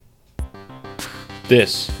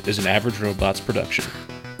This is an Average Robots production.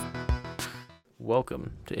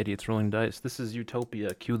 Welcome to Idiots Rolling Dice. This is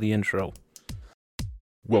Utopia. Cue the intro.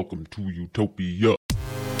 Welcome to Utopia.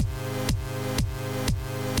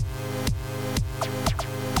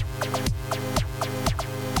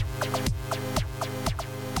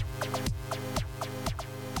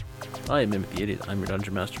 I am Mimic the Idiot. I'm your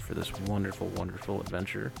Dungeon Master for this wonderful, wonderful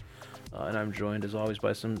adventure. And I'm joined, as always,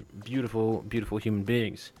 by some beautiful, beautiful human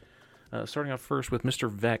beings. Starting off first with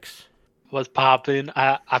Mr. Vex. What's poppin'?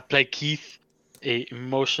 I play Keith, a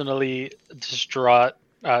emotionally distraught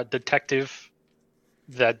detective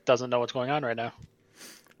that doesn't know what's going on right now.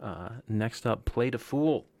 Next up, Play the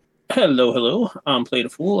Fool. Hello. I'm Play the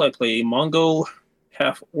Fool. I play Mongo,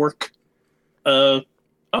 half orc. I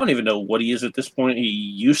don't even know what he is at this point. He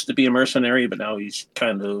used to be a mercenary, but now he's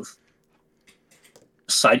kind of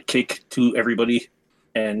sidekick to everybody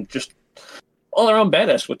and just all around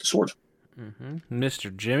badass with the sword. Mm-hmm.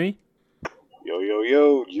 Mr. Jimmy.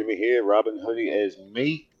 Yo, Jimmy here. Robin Hoodie as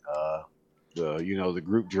me. The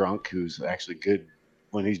group drunk who's actually good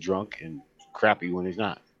when he's drunk and crappy when he's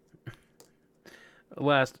not.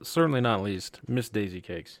 Last, certainly not least, Miss Daisy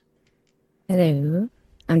Cakes. Hello,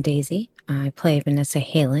 I'm Daisy. I play Vanessa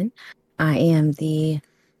Halen. I am the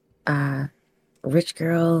rich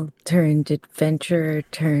girl turned adventurer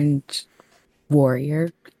turned warrior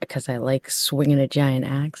because I like swinging a giant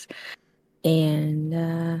axe, and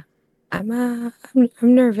I'm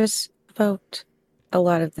nervous about a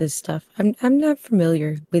lot of this stuff. I'm not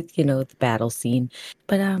familiar with the battle scene,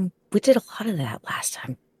 but we did a lot of that last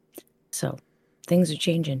time, so things are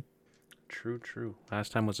changing. True.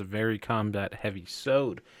 Last time was a very combat-heavy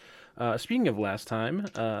sode. Speaking of last time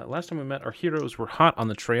we met, our heroes were hot on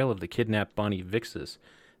the trail of the kidnapped Bonnie Vixis.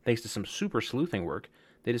 Thanks to some super sleuthing work,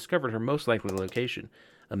 they discovered her most likely location,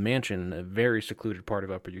 a mansion in a very secluded part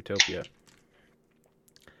of Upper Utopia.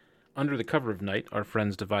 Under the cover of night, our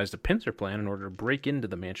friends devised a pincer plan in order to break into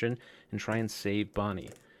the mansion and try and save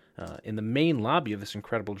Bonnie. In the main lobby of this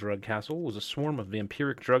incredible drug castle was a swarm of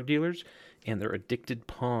vampiric drug dealers and their addicted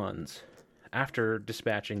pawns. After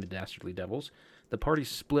dispatching the dastardly devils, the party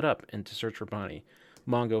split up to search for Bonnie.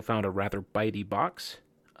 Mongo found a rather bitey box.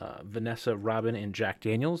 Vanessa, Robin, and Jack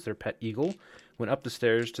Daniels, their pet eagle, went up the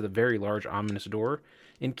stairs to the very large, ominous door,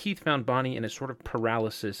 and Keith found Bonnie in a sort of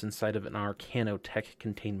paralysis inside of an Arcanotech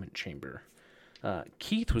containment chamber.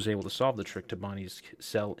 Keith was able to solve the trick to Bonnie's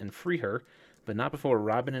cell and free her, but not before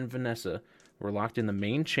Robin and Vanessa were locked in the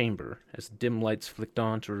main chamber as dim lights flicked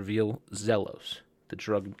on to reveal Zelos, the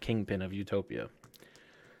drug kingpin of Utopia.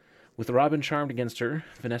 With Robin charmed against her,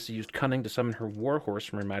 Vanessa used cunning to summon her warhorse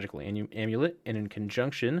from her magical amulet, and in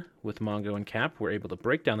conjunction with Mongo and Cap, were able to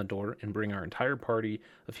break down the door and bring our entire party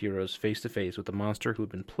of heroes face to face with the monster who had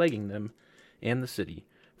been plaguing them and the city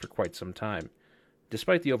for quite some time.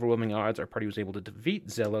 Despite the overwhelming odds, our party was able to defeat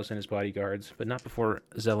Zelos and his bodyguards, but not before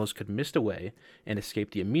Zelos could mist away and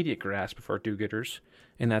escape the immediate grasp of our do-gooders,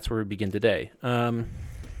 and that's where we begin today.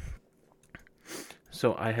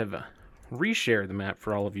 So I have reshared the map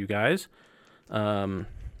for all of you guys.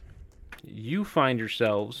 You find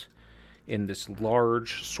yourselves in this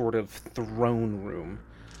large sort of throne room.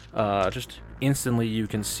 Just instantly you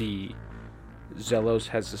can see Zelos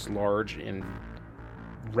has this large and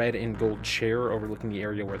red and gold chair overlooking the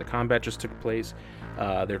area where the combat just took place.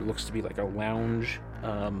 There looks to be like a lounge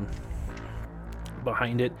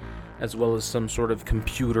behind it, as well as some sort of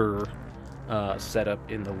computer setup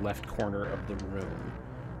in the left corner of the room.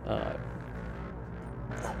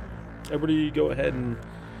 Everybody go ahead and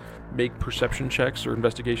make perception checks or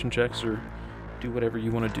investigation checks or do whatever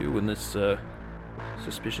you want to do in this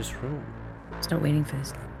suspicious room. Start waiting for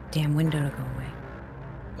this damn window to go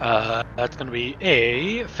away. That's going to be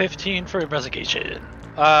a 15 for investigation.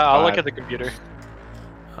 I'll look at the computer.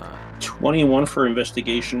 21 for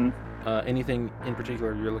investigation. Anything in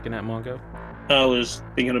particular you're looking at, Mongo? I was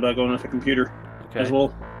thinking about going with the computer as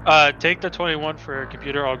well. Take the 21 for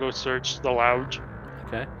computer. I'll go search the lounge.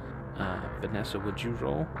 Okay. Vanessa, would you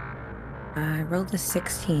roll? I rolled a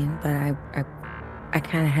 16, but I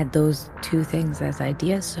kind of had those two things as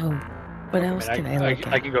ideas, so what else can I look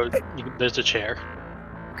at? I can go. There's a chair.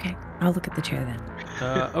 Okay, I'll look at the chair then.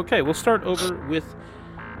 Okay, we'll start over with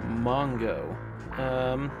Mongo.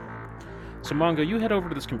 So Mongo, you head over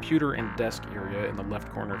to this computer and desk area in the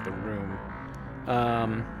left corner of the room.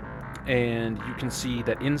 And you can see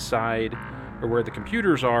that inside, or where the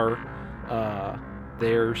computers are,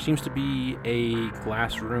 there seems to be a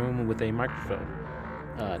glass room with a microphone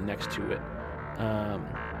next to it.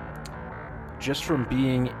 Just from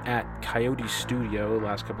being at Coyote Studio the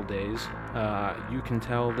last couple days, you can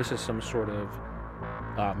tell this is some sort of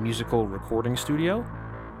musical recording studio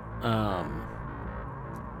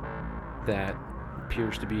that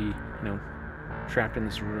appears to be, trapped in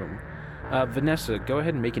this room. Vanessa, go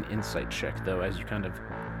ahead and make an insight check, though, as you kind of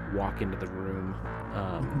walk into the room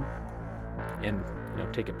and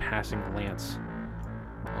take a passing glance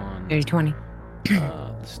on Dirty 20.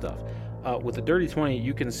 the stuff. With the Dirty 20,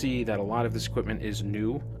 you can see that a lot of this equipment is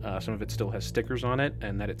new. Some of it still has stickers on it,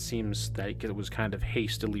 and that it seems like it was kind of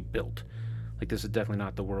hastily built. Like, this is definitely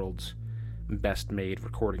not the world's best-made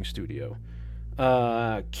recording studio.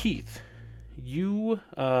 Keith, you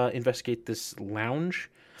investigate this lounge.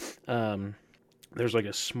 There's like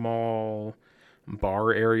a small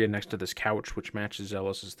bar area next to this couch, which matches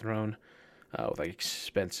Zealous' throne, with like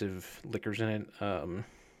expensive liquors in it.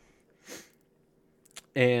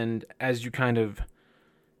 And as you kind of,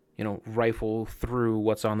 rifle through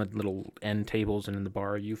what's on the little end tables and in the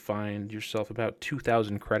bar, you find yourself about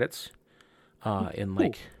 2,000 credits in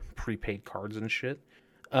like prepaid cards and shit.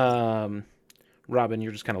 Robin,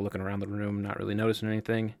 you're just kind of looking around the room, not really noticing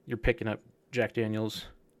anything. You're picking up Jack Daniels,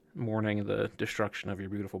 mourning the destruction of your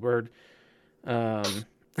beautiful bird. And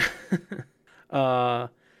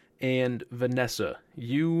Vanessa,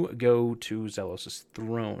 you go to Zealous'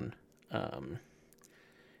 throne.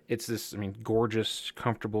 It's this, gorgeous,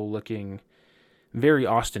 comfortable-looking, very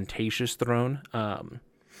ostentatious throne.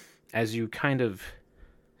 As you kind of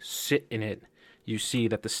sit in it, you see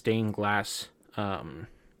that the stained glass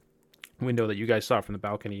window that you guys saw from the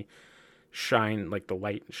balcony the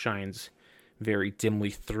light shines very dimly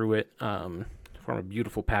through it, from a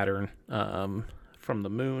beautiful pattern from the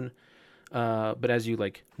moon. But as you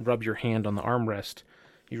rub your hand on the armrest,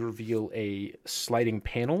 you reveal a sliding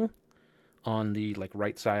panel on the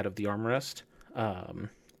right side of the armrest,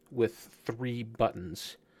 with 3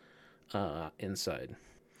 buttons inside.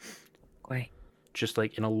 Wait. Just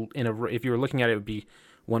like in a if you were looking at it, it would be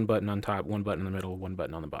 1 button on top, 1 button in the middle, 1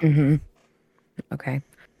 button on the bottom. Mm-hmm. Okay.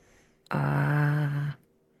 I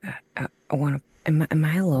want to. Am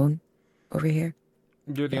I alone over here?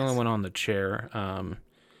 You're the only one on the chair.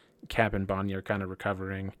 Cap and Bonnie are kind of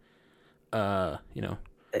recovering. Yeah,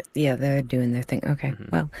 they're doing their thing. Okay.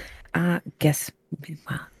 Mhm. Well, I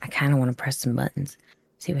kind of want to press some buttons.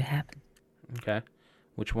 See what happens. Okay.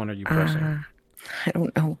 Which one are you pressing? I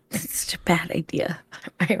don't know. It's such a bad idea.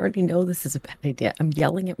 I already know this is a bad idea. I'm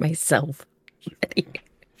yelling at myself.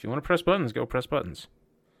 If you want to press buttons, go press buttons.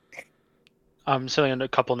 I'm selling a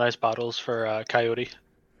couple nice bottles for Coyote.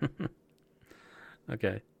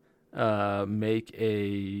 Okay. Make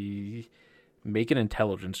an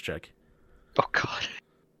intelligence check. Oh God.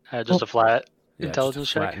 Just a flat Yeah, intelligence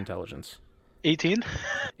just a flat check. intelligence. 18.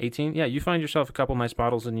 18. Yeah, you find yourself a couple nice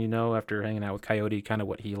bottles, and after hanging out with Coyote, kind of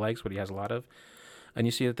what he likes, what he has a lot of, and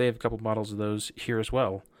you see that they have a couple bottles of those here as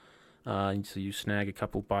well. So you snag a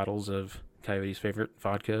couple bottles of Coyote's favorite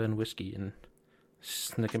vodka and whiskey, and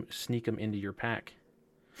sneak them into your pack.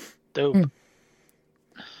 Dope.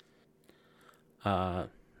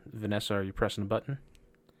 Vanessa, are you pressing a button?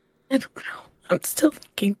 I don't know. I'm still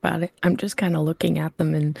thinking about it. I'm just kind of looking at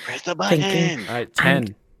them and Press the thinking. button. All right,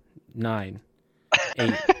 10, 9,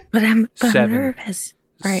 8, But I'm 7, nervous.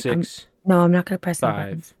 All right. 6, I'm not gonna press any 5.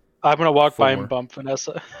 buttons. I'm gonna walk by 4. and bump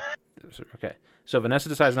Vanessa. Okay. So Vanessa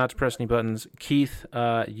decides not to press any buttons. Keith,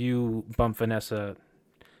 you bump Vanessa.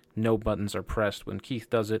 No buttons are pressed. When Keith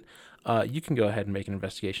does it, you can go ahead and make an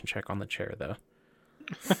investigation check on the chair, though.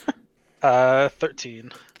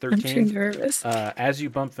 13. I'm too 13. nervous. As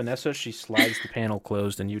you bump Vanessa, she slides the panel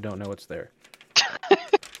closed, and you don't know it's there.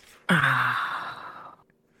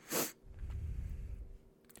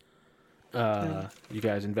 You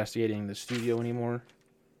guys investigating the studio anymore?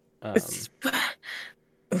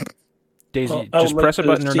 Daisy, Well, I just would press a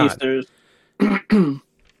like button to or see not. if there's-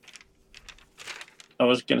 I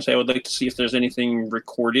was going to say I would like to see if there's anything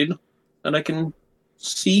recorded that I can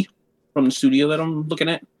see from the studio that I'm looking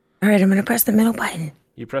at. All right, I'm gonna press the middle button.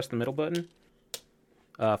 You press the middle button.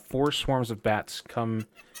 4 swarms of bats come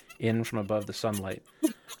in from above the sunlight.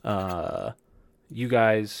 You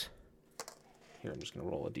guys... Here, I'm just going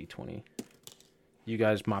to roll a d20. You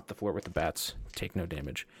guys mop the floor with the bats. Take no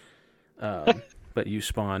damage. But you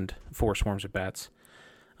spawned 4 swarms of bats.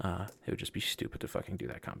 It would just be stupid to fucking do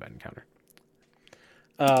that combat encounter.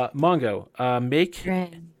 Mongo, make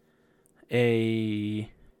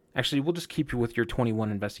a... Actually, we'll just keep you with your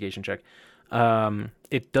 21 investigation check.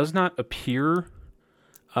 It does not appear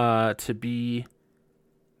to be...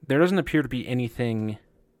 There doesn't appear to be anything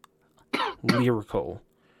lyrical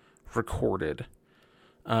recorded.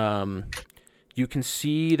 You can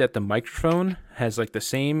see that the microphone has the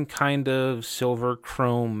same kind of silver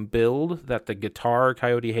chrome build that the guitar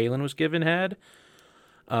Coyote Halen was given had.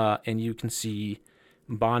 and you can see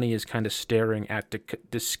Bonnie is kind of staring at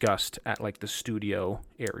disgust at like the studio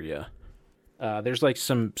area. There's like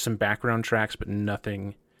some background tracks, but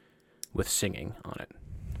nothing with singing on it.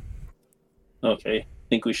 Okay.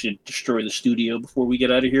 Think we should destroy the studio before we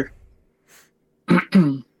get out of here? I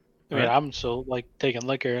mean, Alright. I'm still like taking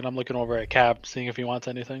liquor, and I'm looking over at Cap, seeing if he wants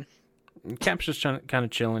anything. Cap's just kind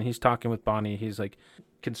of chilling. He's talking with Bonnie. He's like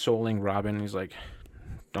consoling Robin. He's like,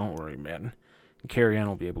 "Don't worry, man. Carrie Ann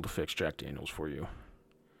will be able to fix Jack Daniels for you.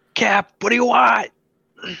 Cap, what do you want?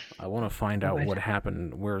 I want to find out What? what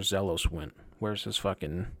happened. Where Zelos went. Where's his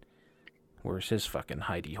fucking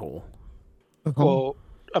hidey hole?" Well,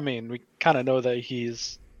 I mean, we kind of know that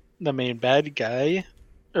he's the main bad guy,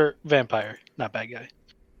 or vampire, not bad guy.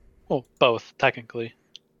 Well, both technically.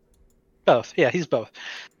 Both, yeah, he's both.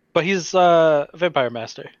 But he's a vampire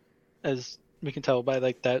master, as we can tell by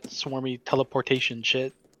like that swarmy teleportation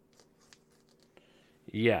shit.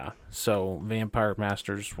 Yeah. So vampire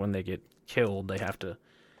masters, when they get killed, they have to,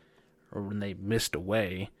 or when they missed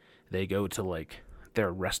away, they go to like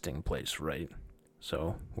their resting place, right?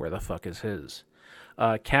 So where the fuck is his?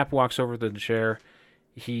 Cap walks over to the chair.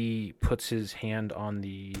 He puts his hand on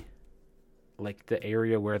the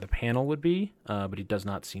area where the panel would be, but he does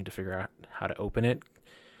not seem to figure out how to open it.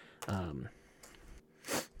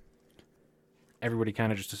 Everybody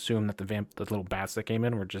kind of just assumed that the little bats that came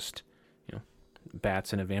in were just,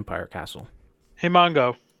 bats in a vampire castle. Hey,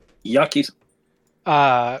 Mongo. Yuckies.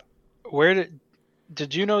 Where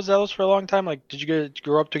did you know Zelos for a long time? Like, did you guys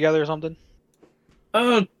grow up together or something?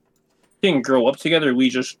 Didn't grow up together. We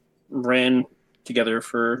just ran together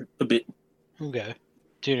for a bit. Okay.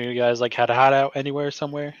 Do you know you guys like had a hideout anywhere,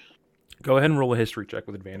 somewhere? Go ahead and roll a history check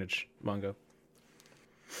with advantage, Mongo.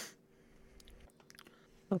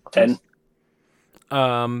 10.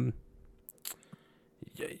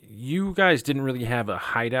 You guys didn't really have a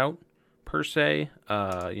hideout per se.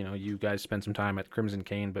 You guys spent some time at Crimson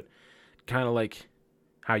Cane, but kind of like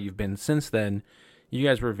how you've been since then, you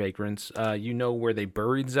guys were vagrants. You know where they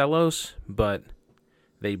buried Zelos, but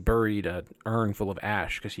they buried an urn full of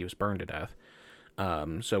ash because he was burned to death.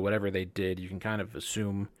 So whatever they did, you can kind of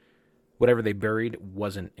assume whatever they buried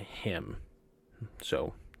wasn't him.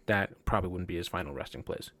 So that probably wouldn't be his final resting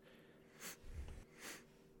place.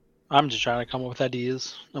 I'm just trying to come up with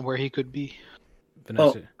ideas of where he could be.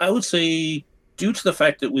 Vanessa, Well, I would say, due to the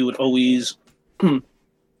fact that we would always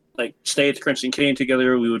stay at the Crimson Cane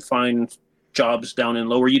together, we would find jobs down in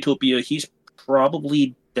Lower Utopia. He's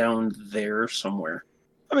probably down there somewhere.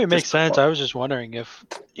 I mean, it makes Just sense. far. I was just wondering if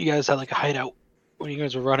you guys had like a hideout when you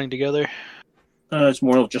guys were running together. It's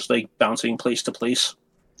more of just like bouncing place to place.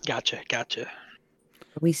 Gotcha. Are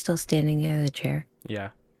we still standing in the chair?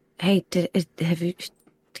 yeah. Hey, have you?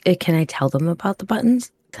 Can I tell them about the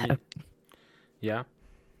buttons? Yeah.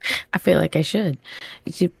 I feel like I should.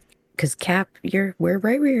 Because Cap, right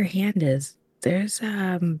where your hand is. There's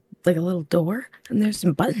like a little door, and there's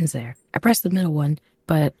some buttons there. I pressed the middle one,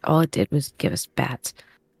 but all it did was give us bats.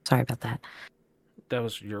 Sorry about that. That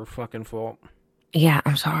was your fucking fault. Yeah,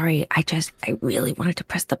 I'm sorry. I really wanted to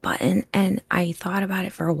press the button, and I thought about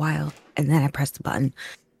it for a while, and then I pressed the button.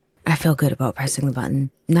 I feel good about pressing the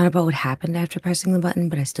button. Not about what happened after pressing the button,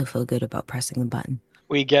 but I still feel good about pressing the button.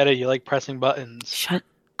 We get it. You like pressing buttons. Shut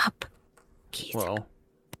up, Keith. Well,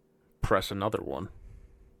 press another one.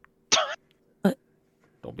 What?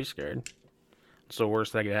 Don't be scared. It's the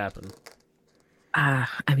worst that could happen. I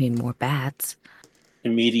mean, more bats.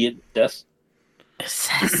 Immediate death.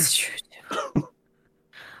 That's true too.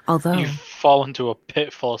 Although, You fall into a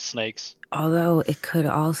pit full of snakes. it could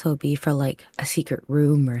also be for like a secret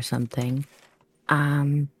room or something.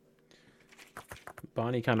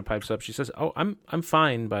 Bonnie kind of pipes up. She says, "Oh, I'm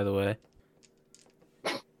fine, by the way."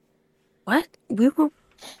 What? We were.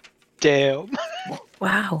 Damn.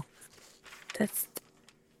 Wow. That's.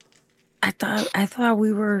 I thought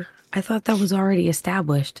we were. I thought that was already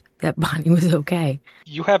established that Bonnie was okay.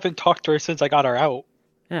 You haven't talked to her since I got her out.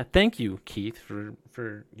 Yeah, thank you, Keith, for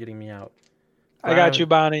getting me out. I got you, I'm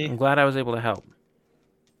Bonnie. glad I was able to help.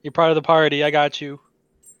 You're part of the party. I got you.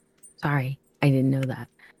 Sorry, I didn't know that.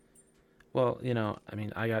 Well, I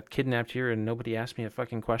mean, I got kidnapped here and nobody asked me a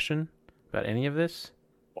fucking question about any of this.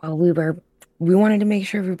 Well, we wanted to make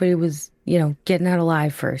sure everybody was, getting out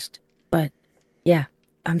alive first. But yeah,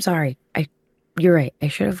 I'm sorry. You're right. I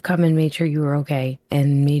should have come and made sure you were okay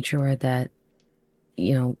and made sure that,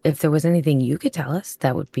 if there was anything you could tell us,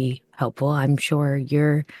 that would be helpful. I'm sure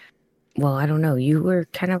I don't know. You were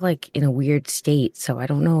kind of like in a weird state. So I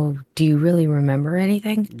don't know. Do you really remember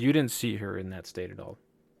anything? You didn't see her in that state at all.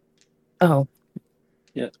 Oh,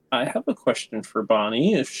 Yeah, I have a question for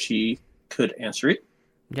Bonnie if she could answer it.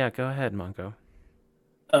 Yeah, go ahead, Monko.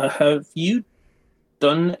 Have you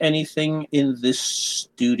done anything in this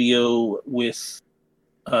studio with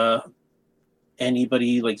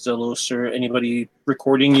anybody like Zelos or anybody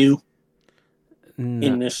recording you No,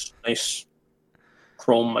 in this nice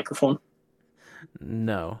chrome microphone?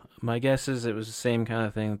 no. My guess is it was the same kind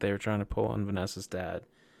of thing that they were trying to pull on Vanessa's dad.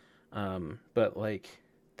 But like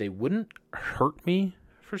they wouldn't hurt me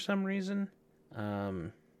for some reason.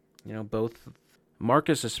 Both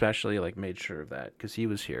Marcus especially like made sure of that because he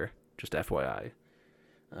was here. Just FYI.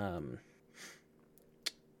 And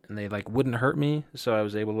they like wouldn't hurt me, so I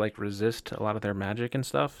was able to like resist a lot of their magic and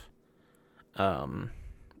stuff. And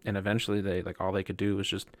eventually they like all they could do was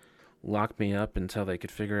just lock me up until they could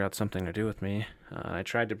figure out something to do with me. I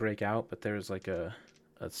tried to break out, but there was like a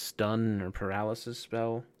stun or paralysis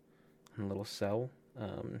spell in a little cell.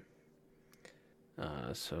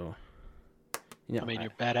 So I mean,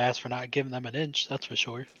 you're badass for not giving them an inch, that's for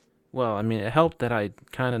sure. Well, I mean, it helped that I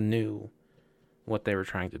kind of knew what they were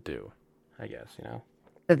trying to do, I guess, you know?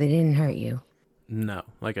 So they didn't hurt you. No,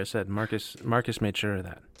 like I said, Marcus made sure of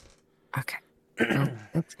that. Okay. Well,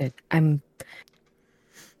 that's good. I'm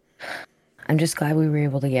just glad we were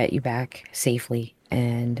able to get you back safely,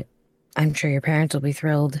 and I'm sure your parents will be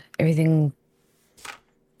thrilled. Everything,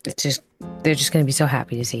 they're just going to be so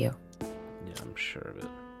happy to see you. Yeah, I'm sure of it.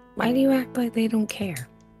 Why do you act like they don't care?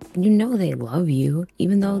 You know they love you,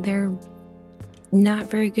 even though they're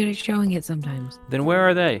not very good at showing it sometimes. Then where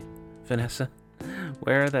are they, Vanessa?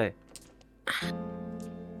 Where are they?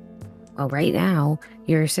 Well, right now,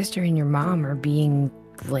 your sister and your mom are being,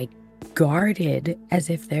 like, guarded as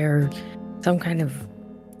if they're some kind of,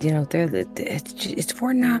 it's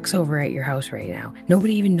Fort Knox over at your house right now.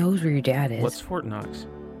 Nobody even knows where your dad is. What's Fort Knox?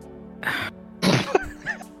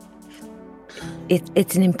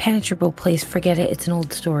 It's an impenetrable place. Forget it. It's an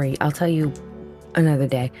old story. I'll tell you another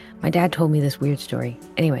day. My dad told me this weird story.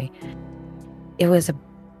 Anyway, there's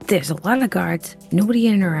a lot of guards. Nobody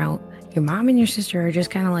in or out. Your mom and your sister are just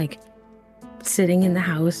kind of like sitting in the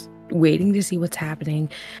house, waiting to see what's happening.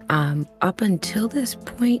 Up until this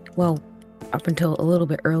point, up until a little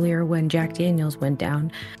bit earlier when Jack Daniels went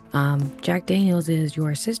down. Jack Daniels is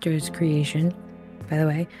your sister's creation, by the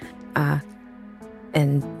way.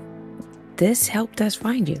 And this helped us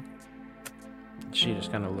find you. She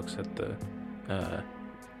just kind of looks at the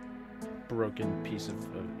broken piece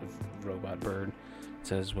of robot bird.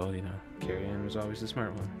 Says, well, Carrie-Anne was always the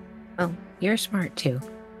smart one. Well, you're smart too.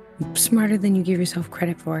 Smarter than you give yourself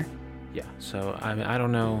credit for. Yeah, so I mean, I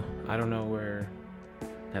don't know where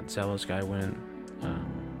that Zelos guy went.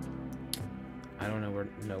 I don't know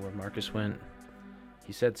where Marcus went.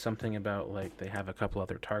 He said something about like they have a couple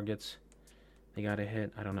other targets they gotta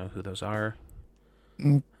hit. I don't know who those are.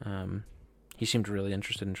 He seemed really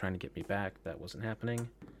interested in trying to get me back. That wasn't happening.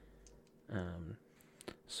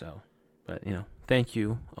 But thank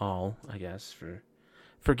you all, I guess,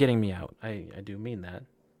 for getting me out. I do mean that.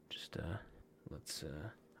 Just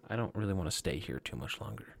I don't really want to stay here too much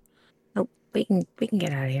longer. Nope, we can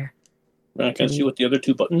get out of here. I can see what the other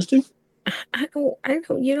two buttons do. I don't.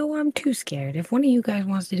 I'm too scared. If one of you guys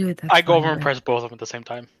wants to do it, that's I go fine, over and but- press both of them at the same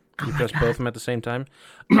time. You press both of them at the same time.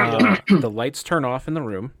 The lights turn off in the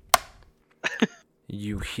room.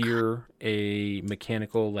 You hear a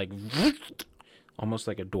mechanical, like, almost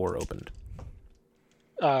like a door opened.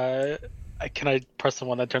 Can I press the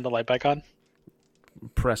one that turned the light back on?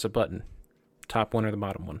 Press a button. Top one or the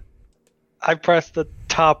bottom one. I pressed the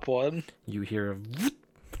top one. You hear a...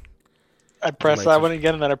 I pressed lights that are- one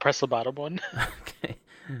again, and then I pressed the bottom one. Okay.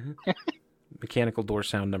 Mechanical door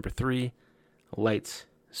sound number 3. Lights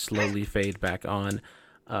slowly fade back on.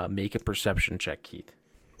 Make a perception check, Keith.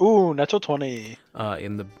 Ooh, natural 20.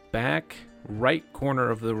 In the back right corner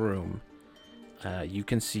of the room, you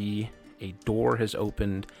can see a door has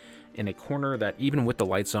opened in a corner that, even with the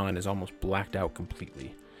lights on, is almost blacked out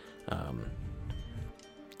completely.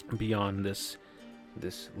 Beyond this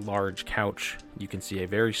large couch, you can see a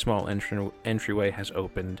very small entryway has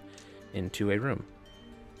opened into a room.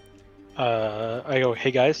 I go,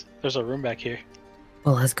 hey guys, there's a room back here.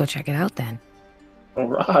 Well, let's go check it out then. All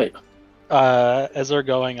right. As they're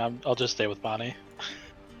going, I'll just stay with Bonnie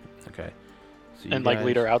Okay. So you and like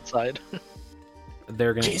lead guys- her outside.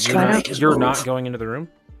 They're gonna. He's You're, gonna not, make his you're move. not going into the room.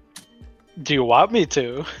 Do you want me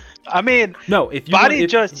to? I mean, No, if you Bonnie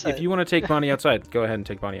want, just if said- you want to take Bonnie outside, go ahead and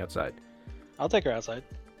take Bonnie outside. I'll take her outside.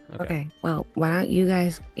 Okay. Well, why don't you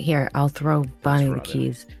guys here? I'll throw Bonnie the Robin.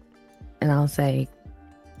 keys, and I'll say,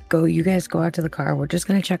 "Go, you guys go out to the car. We're just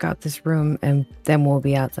gonna check out this room, and then we'll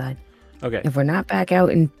be outside. Okay. If we're not back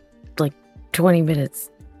out in like 20 minutes,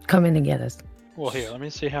 come in and get us." Well, here, let me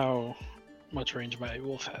see how much range my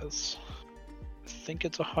wolf has. I think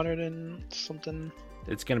it's 100 and something.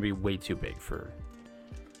 It's gonna be way too big for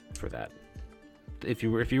that. If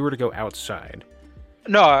you were to go outside.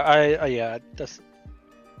 No, I yeah, that's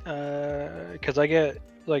because I get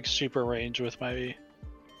like super range with my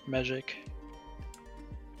magic.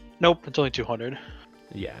 Nope, it's only 200.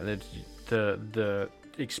 Yeah, that's the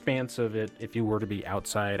expanse of it. If you were to be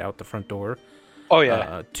outside, out the front door. Oh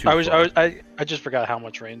yeah, too far. I just forgot how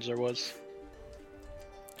much range there was.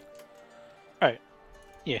 All right,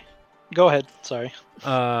 yeah, go ahead. Sorry.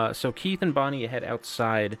 So Keith and Bonnie head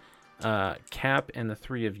outside. Cap and the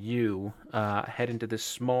three of you head into this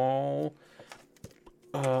small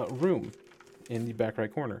room in the back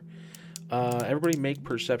right corner. Everybody make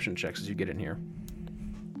perception checks as you get in here.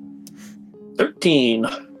 13.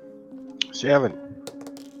 7.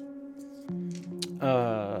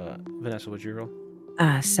 Vanessa, what'd you roll?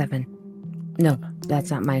 7. No, that's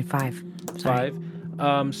not mine. 5. Sorry.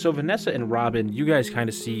 5. So Vanessa and Robin, you guys kind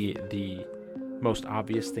of see the most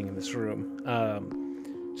obvious thing in this room.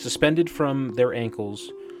 Suspended from their ankles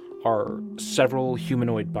are several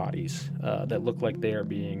humanoid bodies that look like they are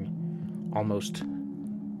being almost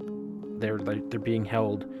they're being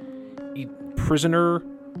held prisoner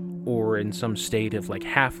or in some state of like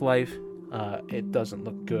half-life. It doesn't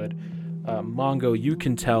look good. Mongo, you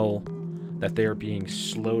can tell that they are being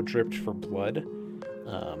slow dripped for blood.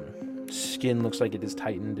 Skin looks like it is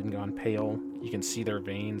tightened and gone pale. You can see their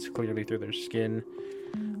veins clearly through their skin.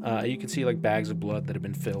 You can see like bags of blood that have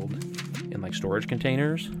been filled in like storage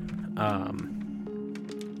containers.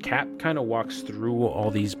 Cap kind of walks through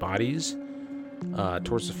all these bodies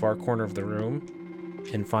towards the far corner of the room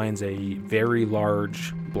and finds a very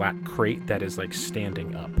large black crate that is like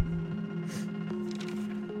standing up.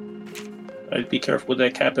 I'd be careful with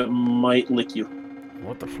that, Cap. It might lick you.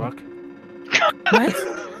 What the fuck? What?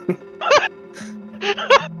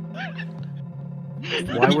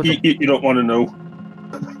 Why would You don't want to know.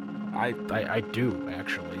 I do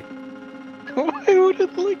actually. Why would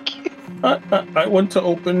it lick you? I went to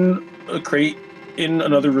open a crate in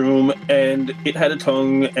another room, and it had a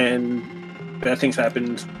tongue, and bad things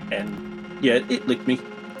happened, and yeah, it licked me.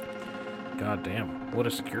 God damn! What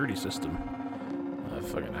a security system.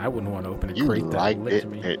 I wouldn't want to open a You crate that liked licked it.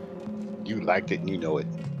 me. You liked it and you know it.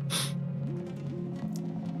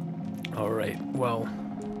 All right. Well,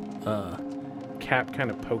 Cap kind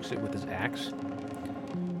of pokes it with his axe.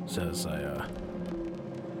 Says, I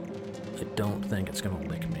don't think it's gonna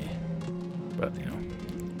lick me, but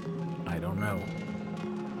I don't know.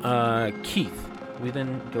 Keith, we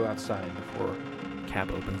then go outside before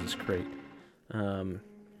Cap opens his crate.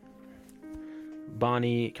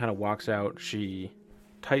 Bonnie kind of walks out. She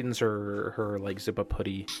tightens her like zip up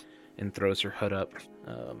hoodie and throws her hood up,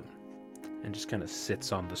 and just kind of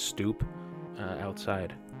sits on the stoop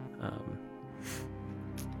outside.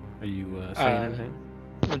 Are you saying anything?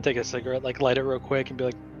 I'm gonna take a cigarette, like light it real quick, and be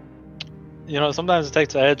like, sometimes it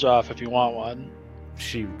takes the edge off if you want one.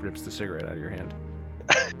 She rips the cigarette out of your hand.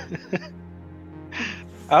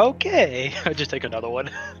 Okay, I just take another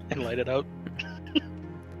one and light it out.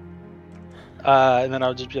 And then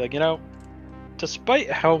I'll just be like,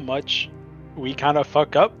 despite how much we kind of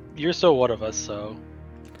fuck up, you're still one of us, so.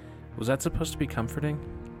 Was that supposed to be comforting?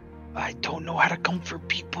 I don't know how to comfort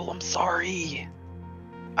people, I'm sorry.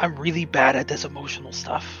 I'm really bad at this emotional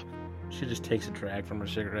stuff. She just takes a drag from her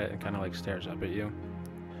cigarette and kind of like stares up at you.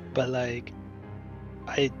 But like,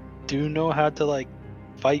 I do know how to like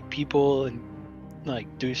fight people and like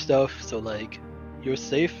do stuff, so like, you're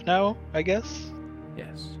safe now, I guess?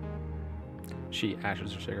 Yes. She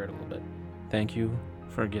ashes her cigarette a little bit. Thank you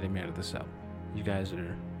for getting me out of the cell. You guys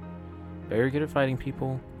are very good at fighting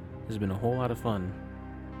people. This has been a whole lot of fun.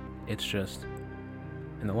 It's just,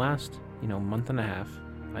 in the last, month and a half,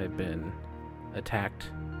 I've been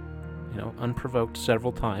attacked, unprovoked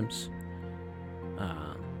several times.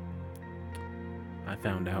 I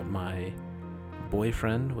found out my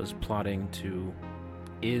boyfriend is plotting to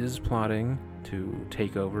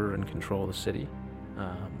take over and control the city.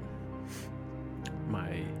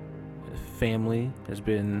 My family has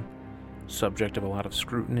been subject of a lot of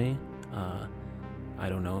scrutiny. I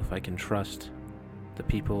don't know if I can trust the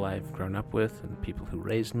people I've grown up with and the people who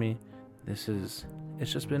raised me. It's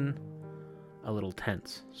just been a little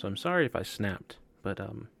tense. So I'm sorry if I snapped, but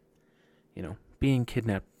being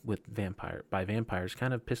kidnapped by vampires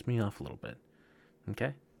kind of pissed me off a little bit.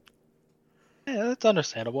 Okay? Yeah, that's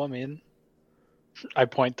understandable. I mean, I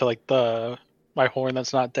point to like my horn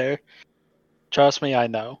that's not there. Trust me, I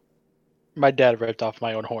know. My dad ripped off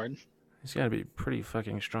my own horn. He's got to be pretty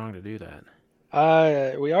fucking strong to do that.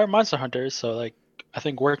 We are monster hunters, so like I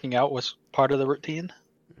think working out was part of the routine.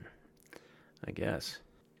 I guess.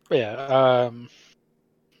 But yeah,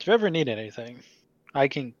 if you ever need anything, I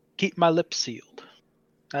can keep my lips sealed.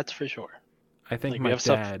 That's for sure. I think Like, we my have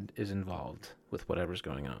stuff- dad is involved with whatever's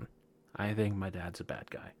going on. I think my dad's a bad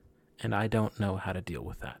guy. And I don't know how to deal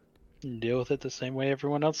with that. Deal with it the same way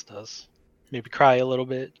everyone else does. Maybe cry a little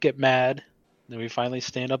bit, get mad, then we finally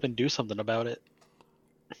stand up and do something about it.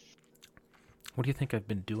 What do you think I've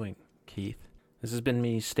been doing, Keith? This has been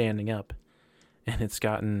me standing up. And it's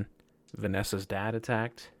gotten Vanessa's dad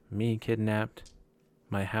attacked, me kidnapped,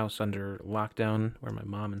 my house under lockdown where my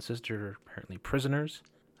mom and sister are apparently prisoners.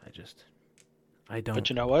 I don't But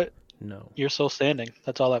you know what? know. You're still standing.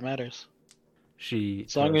 That's all that matters. She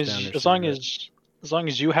As long throws as down her as long cigarette. as long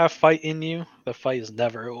as you have fight in you, the fight is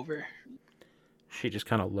never over. She just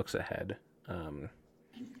kind of looks ahead,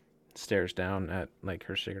 stares down at like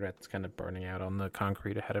her cigarette that's kind of burning out on the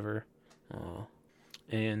concrete ahead of her,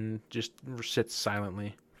 and just sits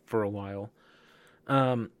silently for a while.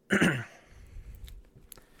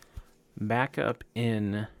 Back up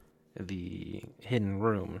in the hidden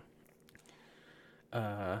room,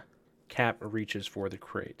 Cap reaches for the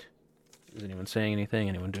crate. Is anyone saying anything?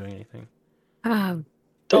 Anyone doing anything?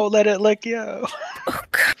 Don't let it lick you. Oh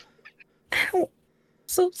God! Ow.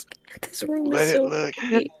 So scared. This room Let is it so lick.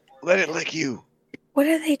 bright. Let it lick you. What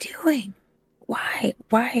are they doing? Why?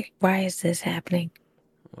 Why is this happening?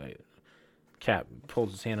 Wait. Cap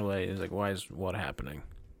pulls his hand away. He's like, "Why is what happening?"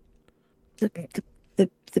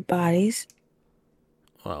 The bodies.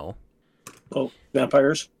 Well, Oh,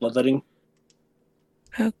 vampires, bloodletting.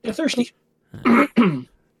 Oh, They're thirsty. 10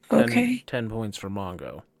 points for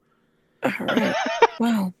Mongo. All right.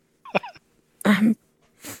 Wow. I'm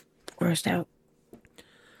grossed out.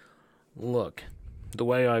 Look, the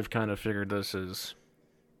way I've kind of figured this is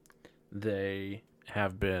they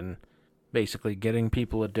have been basically getting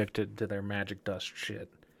people addicted to their magic dust shit.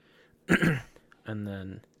 And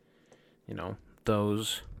then,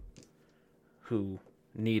 those who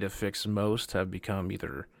need a fix most have become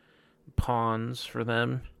either pawns for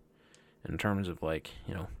them in terms of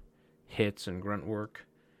hits and grunt work,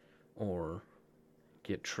 or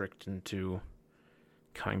get tricked into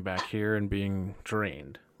coming back here and being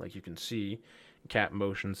drained. Like you can see Cap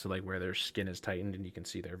motions to where their skin is tightened and you can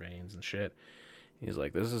see their veins and shit. He's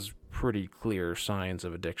like, this is pretty clear signs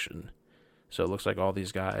of addiction. So it looks like all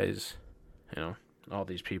these guys, all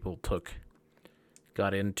these people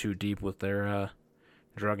got in too deep with their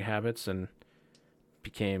drug habits and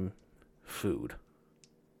became food.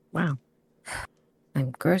 Wow.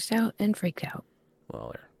 I'm grossed out and freaked out.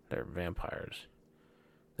 Well, they're vampires.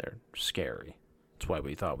 They're scary.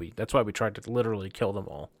 That's why we tried to literally kill them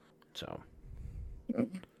all. So.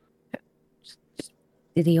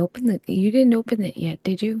 Did he open it? You didn't open it yet,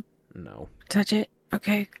 did you? No. Touch it?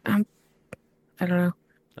 Okay. I don't know.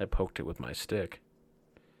 I poked it with my stick.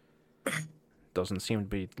 Doesn't seem to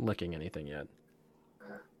be licking anything yet.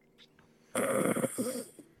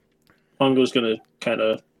 Mongo's gonna kind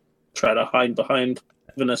of try to hide behind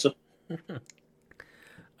Vanessa.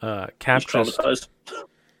 Cap He's traumatized.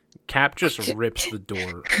 just rips the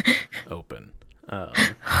door open.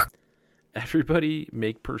 Everybody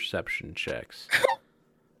make perception checks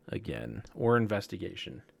again, or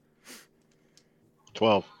investigation.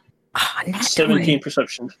 12. Oh, not 17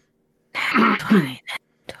 perception. 20.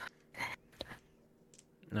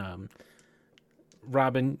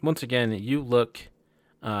 Robin, once again, you look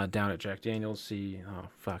down at Jack Daniels, see, oh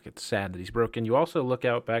fuck, it's sad that he's broken. You also look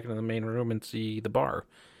out back into the main room and see the bar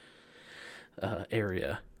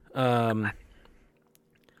area. Mongo,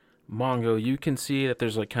 you can see that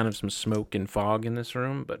there's kind of some smoke and fog in this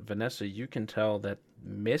room, but Vanessa, you can tell that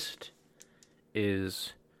mist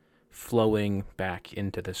is flowing back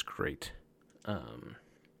into this crate. And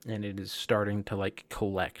it is starting to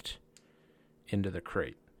collect into the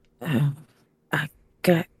crate. Well,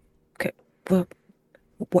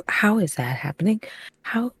 how is that happening?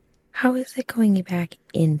 How is it going back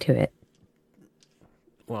into it?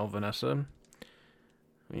 Well, Vanessa,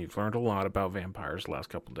 you've learned a lot about vampires the last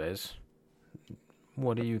couple days.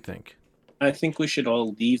 What do you think? I think we should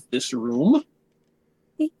all leave this room.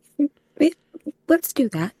 Let's do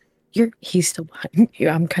that. He's still behind you.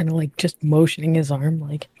 I'm kind of just motioning his arm,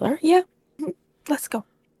 all right, yeah, let's go.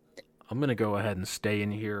 I'm gonna go ahead and stay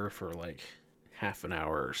in here for half an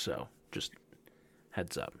hour or so. Just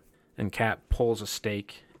heads up. And Cap pulls a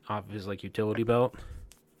stake off of his utility belt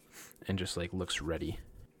and just looks ready.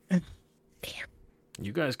 Damn.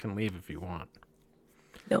 You guys can leave if you want.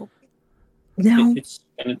 No. It's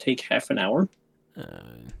gonna take half an hour.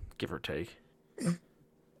 Give or take.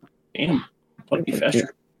 Damn. Thought it'd be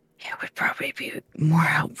faster. It would probably be more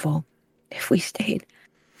helpful if we stayed.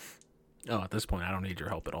 Oh, at this point, I don't need your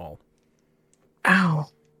help at all. Oh,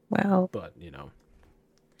 well. But, you know.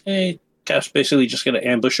 Hey, Cap's basically just gonna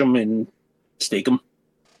ambush him and stake him.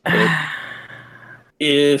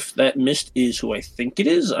 If that mist is who I think it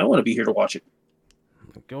is, I want to be here to watch it.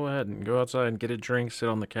 Go ahead and go outside and get a drink, sit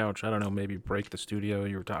on the couch. I don't know, maybe break the studio.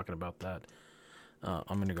 You were talking about that.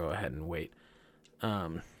 I'm going to go ahead and wait.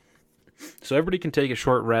 So everybody can take a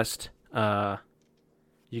short rest.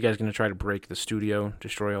 You guys going to try to break the studio,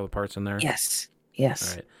 destroy all the parts in there? Yes. All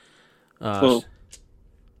Yes. right. Well,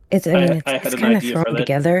 It's I had it's an kind of idea for thrown that.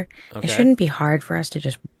 together. Okay. It shouldn't be hard for us to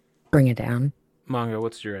just bring it down. Mongo,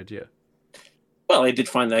 what's your idea? well, I did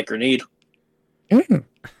find that grenade. Mm,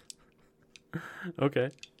 Okay.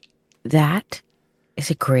 that is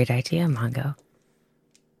a great idea, Mongo.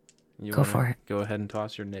 You Go wanna for it. Go ahead and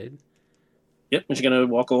toss your nade. Yep, I'm just gonna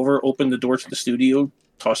walk over, open the door to the studio,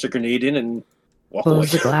 toss the grenade in, and walk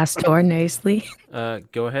Close the away. glass door nicely.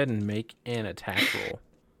 Go ahead and make an attack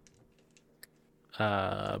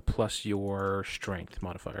roll. Plus your strength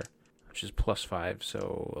modifier, which is +5,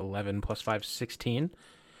 so 11 plus 5, 16.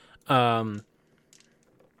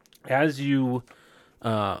 As you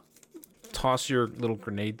toss your little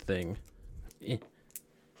grenade thing,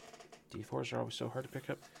 D4s are always so hard to pick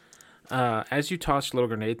up. As you toss your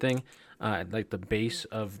little grenade thing, at like the base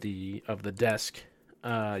of the desk,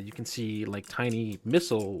 you can see like tiny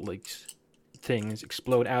missile like things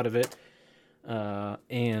explode out of it,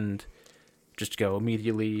 and just go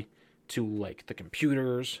immediately to like the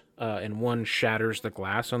computers, and one shatters the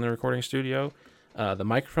glass on the recording studio. The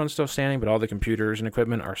microphone's still standing, but all the computers and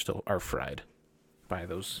equipment are fried by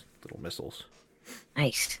those little missiles.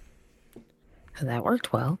 Nice. So that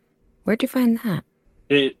worked well. Where'd you find that?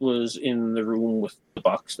 It was in the room with the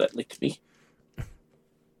box that licked me.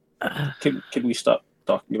 Can we stop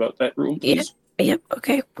talking about that room, Yeah. please? Yep,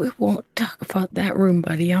 okay. We won't talk about that room,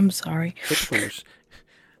 buddy. I'm sorry.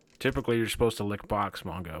 Typically, you're supposed to lick box,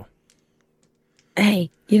 Mongo.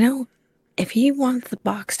 Hey, if he wants the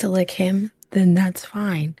box to lick him, then that's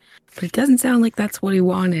fine. But it doesn't sound like that's what he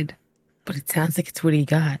wanted. But it sounds like it's what he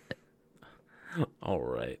got. All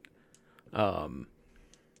right.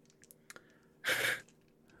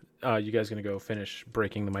 You guys gonna go finish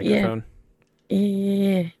breaking the microphone?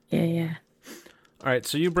 Yeah. All right,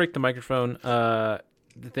 so you break the microphone.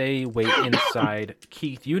 They wait inside.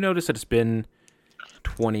 Keith, you notice that it's been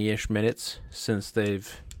 20-ish minutes since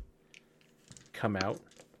they've come out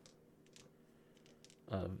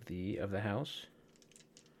of the house.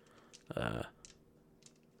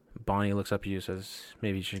 Bonnie looks up at you and says,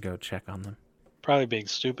 maybe you should go check on them. Probably being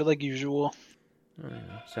stupid like usual. Oh,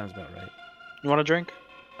 yeah, sounds about right. You want a drink?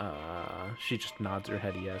 She just nods her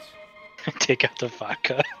head yes. Take out the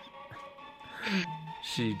vodka.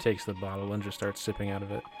 She takes the bottle and just starts sipping out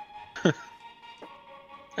of it.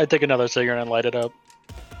 I take another cigarette and light it up.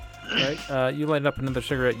 All right, you light up another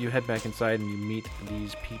cigarette, you head back inside, and you meet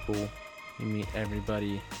these people. You meet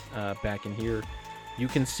everybody back in here. You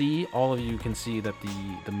can see, all of you can see that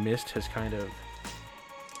the mist has kind of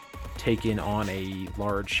taken on a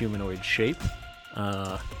large humanoid shape.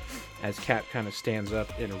 As Cap kind of stands up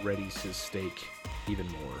and readies his steak even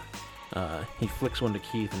more. He flicks one to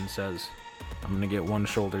Keith and says, I'm going to get one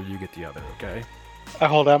shoulder, you get the other, okay? I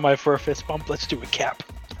hold out my for a fist bump. Let's do a cap.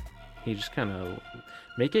 He just kind of...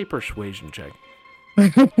 Make a persuasion check.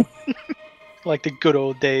 Like the good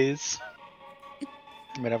old days.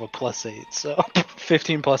 I might have a +8, so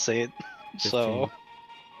 15 plus 8. 15. So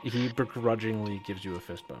He begrudgingly gives you a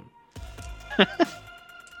fist bump.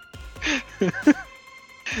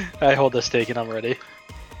 I hold the steak and I'm ready.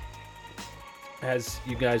 As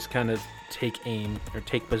you guys kind of take aim or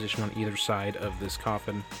take position on either side of this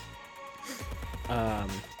coffin, a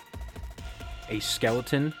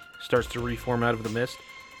skeleton starts to reform out of the mist,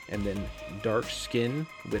 and then dark skin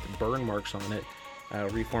with burn marks on it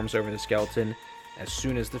reforms over the skeleton. As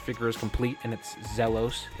soon as the figure is complete and it's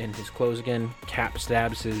Zelos in his clothes again, Cap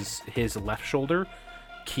stabs his left shoulder.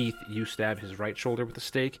 Keith, you stab his right shoulder with a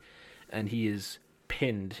stake, and he is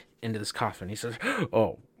pinned into this coffin. He says,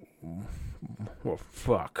 oh,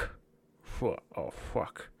 fuck. Oh,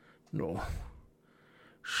 fuck. No.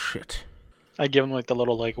 Shit. I give him like the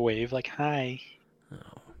little like wave, like hi.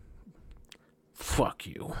 Oh. Fuck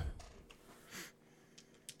you.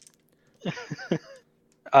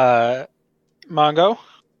 Mongo.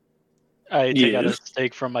 I take out a Yes.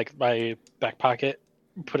 steak from like my back pocket,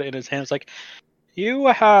 put it in his hands, like, you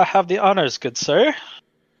have the honors, good sir.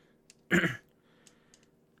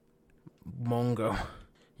 Mongo,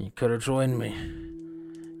 you could have joined me.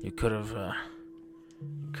 You could have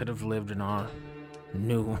lived in our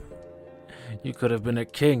new You could have been a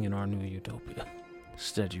king in our new utopia.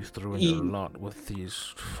 Instead, you threw in your lot with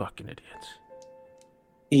these fucking idiots.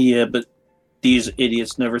 Yeah, but these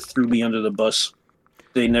idiots never threw me under the bus.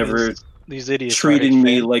 They never these idiots treated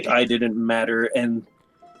me fan. like I didn't matter and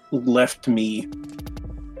left me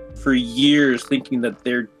for years thinking that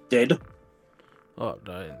they're dead. Oh,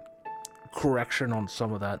 correction on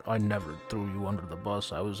some of that. I never threw you under the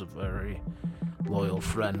bus. I was a very loyal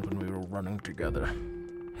friend when we were running together.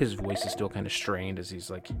 His voice is still kind of strained as he's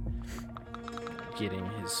like getting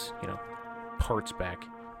his, parts back.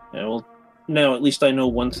 Yeah, well, now at least I know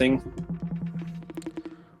one thing.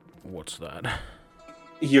 What's that?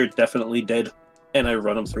 You're definitely dead. And I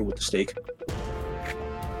run him through with the stake.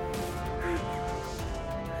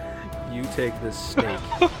 You take this stake.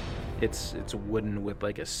 It's wooden with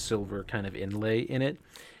like a silver kind of inlay in it,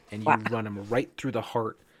 and you run him right through the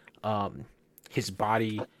heart. His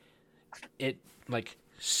body, it like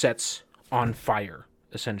sets on fire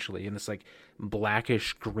essentially in this like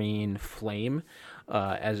blackish green flame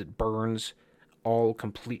as it burns all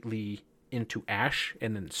completely into ash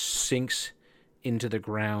and then sinks into the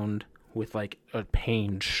ground with like a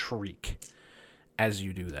pained shriek as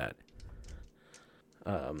you do that.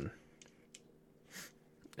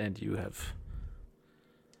 And you have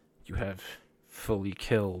fully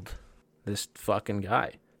killed this fucking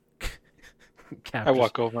guy. I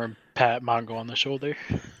walk over and pat Mongo on the shoulder.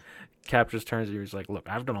 Cap just turns to you. He's like, "Look,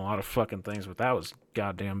 I've done a lot of fucking things, but that was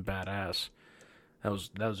goddamn badass. That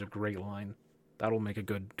was a great line. That'll make a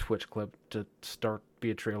good Twitch clip to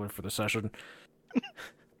be a trailer for the session."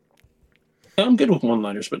 I'm good with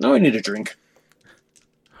one-liners, but now I need a drink.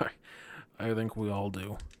 I think we all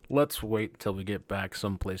do. Let's wait till we get back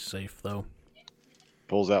someplace safe, though.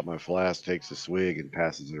 Pulls out my flask, takes a swig, and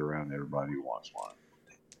passes it around to everybody who wants one.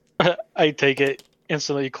 I take it,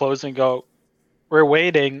 instantly close and go, "We're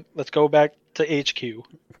waiting. Let's go back to HQ."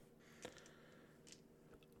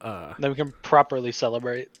 Then we can properly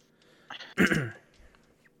celebrate.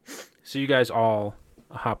 So you guys all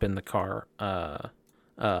hop in the car.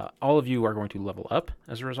 All of you are going to level up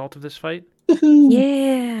as a result of this fight.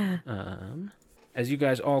 Yeah. As you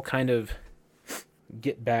guys all kind of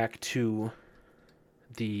get back to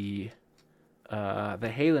the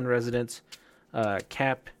Halen residence,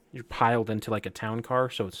 Cap, you're piled into like a town car,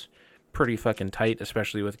 so it's pretty fucking tight,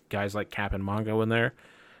 especially with guys like Cap and Mongo in there.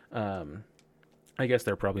 I guess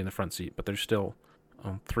they're probably in the front seat, but there's still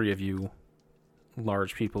 3 of you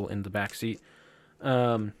large people in the back seat.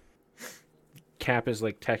 Cap is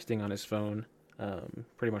like texting on his phone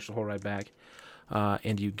pretty much the whole ride back.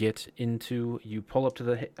 And you pull up to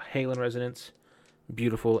the Halen residence,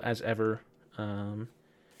 beautiful as ever.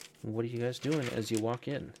 What are you guys doing as you walk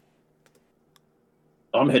in?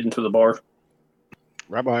 I'm heading to the bar.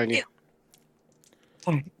 Right behind you.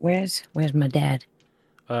 All right, where's my dad?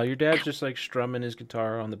 Your dad's just like strumming his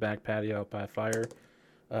guitar on the back patio out by a fire.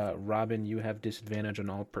 Robin, you have disadvantage on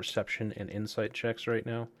all perception and insight checks right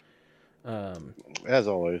now. As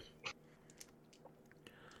always.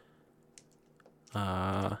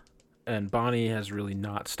 And Bonnie has really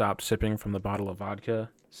not stopped sipping from the bottle of vodka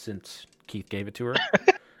since Keith gave it to her.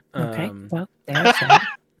 Okay, well, there's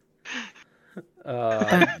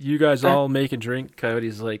that. You guys all make a drink.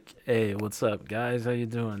 Coyote's like, "Hey, what's up, guys? How you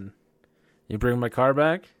doing? You bring my car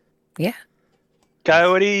back?" Yeah.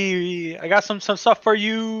 Coyote, I got some stuff for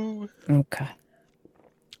you. Okay.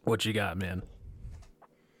 What you got, man?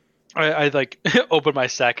 I like open my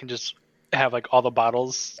sack and just have like all the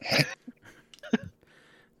bottles.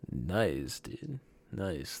 Nice, dude.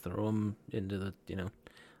 Nice. Throw them into the,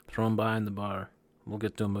 throw them behind the bar. We'll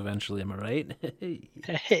get to them eventually, am I right?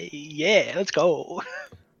 Hey, yeah, let's go.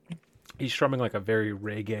 He's strumming like a very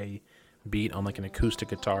reggae beat on like an acoustic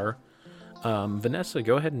guitar. Vanessa,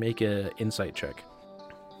 go ahead and make a insight check.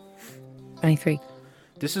 23.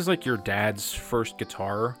 This is like your dad's first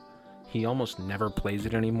guitar. He almost never plays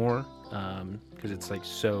it anymore because it's like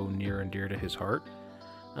so near and dear to his heart.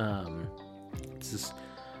 It's this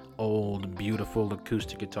old, beautiful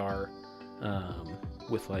acoustic guitar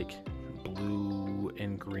with like blue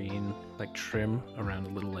and green like trim around a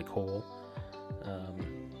little like hole.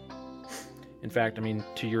 In fact, I mean,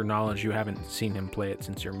 to your knowledge, you haven't seen him play it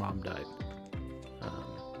since your mom died.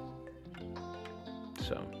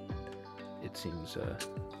 So it seems,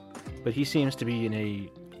 but he seems to be in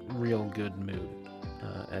a real good mood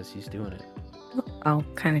as he's doing it. I'll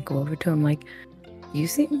kind of go over to him like, "You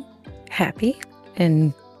seem happy,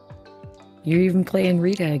 and you're even playing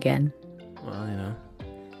Rita again." Well,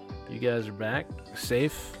 you guys are back,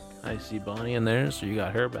 safe. I see Bonnie in there, so you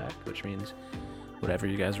got her back, which means whatever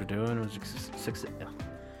you guys were doing was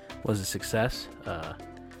a success.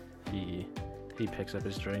 he picks up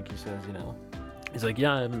his drink. He says, he's like,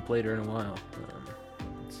 yeah, I haven't played her in a while.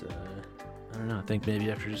 It's I don't know. I think maybe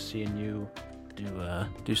after just seeing you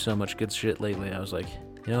do so much good shit lately, I was like,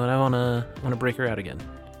 you know what? I wanna break her out again.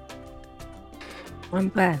 I'm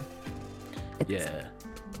glad. Yeah,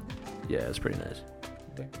 it's pretty nice.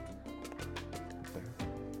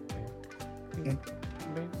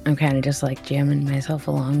 I'm kind of just like jamming myself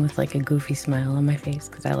along with like a goofy smile on my face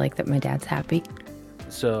because I like that my dad's happy.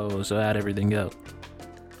 So how'd everything go?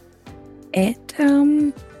 It,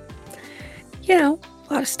 a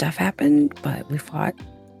lot of stuff happened, but we fought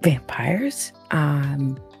vampires.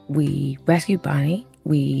 We rescued Bonnie.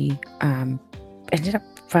 We, ended up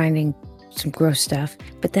finding some gross stuff,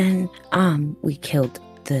 but then, we killed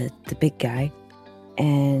the big guy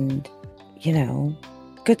and,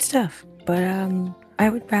 good stuff. But, I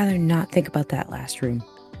would rather not think about that last room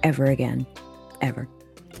ever again. Ever.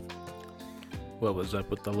 What was up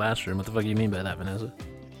with the last room? What the fuck do you mean by that, Vanessa?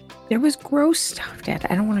 There was gross stuff, Dad.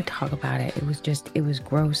 I don't want to talk about it. It was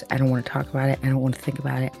gross. I don't want to talk about it. I don't want to think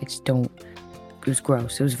about it. It was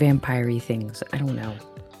gross. It was vampire-y things. I don't know.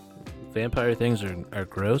 Vampire things are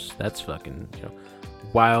gross? That's fucking,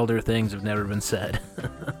 wilder things have never been said.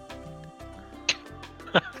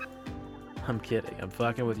 I'm kidding. I'm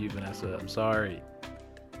fucking with you, Vanessa. I'm sorry.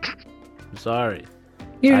 I'm sorry.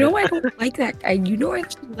 I don't like that. I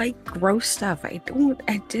actually like gross stuff. I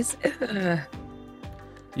just...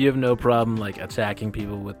 You have no problem, like, attacking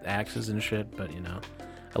people with axes and shit, but,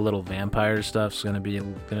 a little vampire stuff's gonna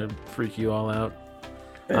freak you all out.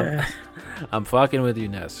 I'm fucking with you,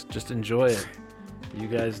 Ness. Just enjoy it. You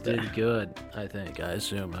guys did good, I think. I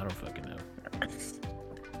assume. I don't fucking know.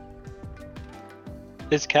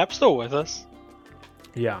 Is Cap still with us?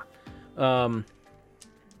 Yeah. Hello,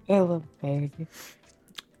 baby.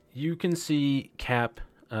 You can see Cap,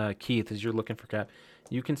 Keith, as you're looking for Cap,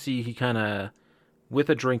 you can see he kind of, with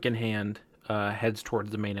a drink in hand, heads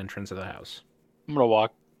towards the main entrance of the house. I'm gonna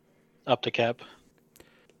walk up to Cap.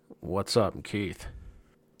 What's up, Keith?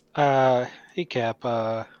 Hey Cap,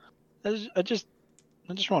 I just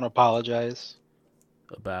want to apologize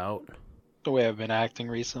About? the way I've been acting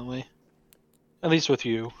recently. At least with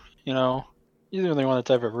you, you're the only one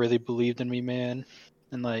that's ever really believed in me, man.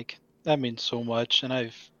 And like, that means so much, and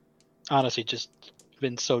I've honestly just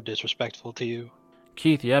been so disrespectful to you.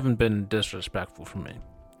 Keith, you haven't been disrespectful for me.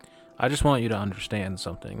 I just want you to understand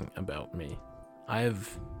something about me.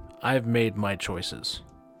 I've made my choices.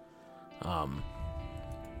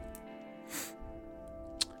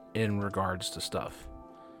 In regards to stuff.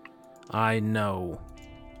 I know.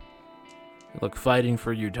 Look, fighting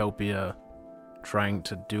for Utopia, trying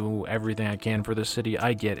to do everything I can for the city,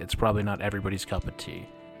 I get it's probably not everybody's cup of tea.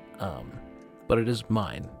 But it is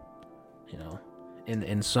mine.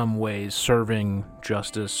 In some ways, serving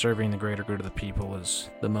justice, serving the greater good of the people is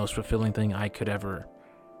the most fulfilling thing I could ever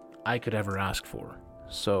ask for.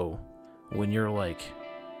 So when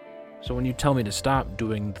you tell me to stop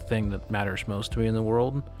doing the thing that matters most to me in the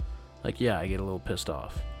world, I get a little pissed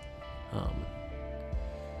off.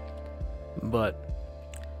 But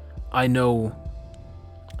I know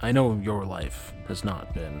your life has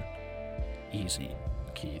not been easy,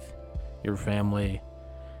 Keith. Your family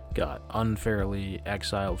got unfairly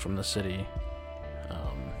exiled from the city.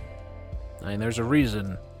 There's a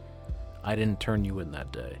reason I didn't turn you in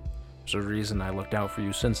that day. There's a reason I looked out for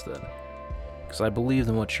you since then. Because I believed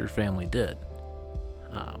in what your family did.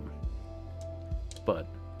 But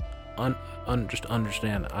just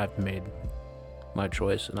understand I've made my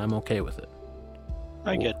choice and I'm okay with it.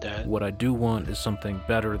 I get that. What I do want is something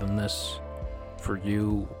better than this for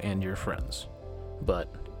you and your friends.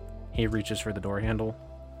 But he reaches for the door handle.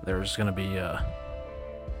 There's going to be a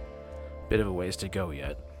bit of a ways to go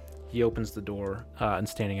yet. He opens the door, and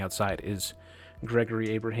standing outside is Gregory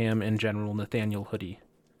Abraham and General Nathaniel Hoodie.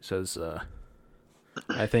 Says,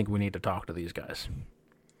 I think we need to talk to these guys.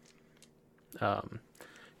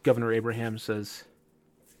 Governor Abraham says,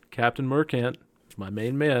 Captain Mercant, my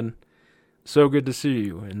main man, so good to see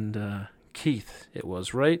you. And Keith, it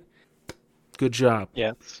was, right? Good job.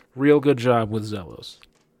 Yes. Real good job with Zelos.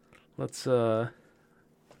 Let's, what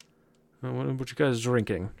you guys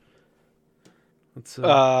drinking? Let's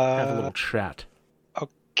have a little chat.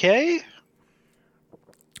 Okay.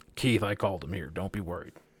 Keith, I called him here. Don't be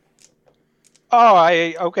worried. Oh,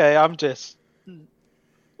 okay. I'm just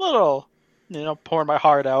little, pouring my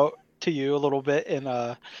heart out to you a little bit, and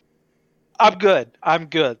I'm good.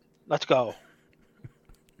 Let's go.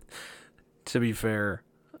 To be fair,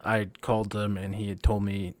 I called him and he had told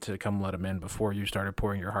me to come let him in before you started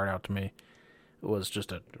pouring your heart out to me. It was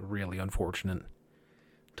just a really unfortunate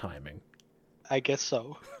timing. I guess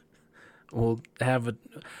so.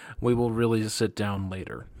 We will really sit down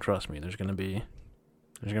later. Trust me. There's gonna be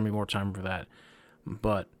more time for that.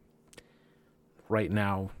 But right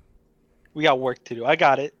now, We got work to do. I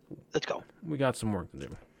got it. Let's go. we got some work to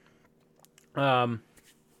do.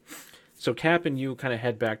 So Cap and you kind of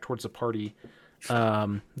head back towards the party.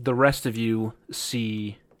 The rest of you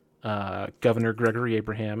see Governor Gregory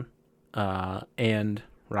Abraham and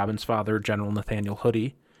Robin's father, General Nathaniel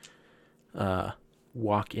Hoodie,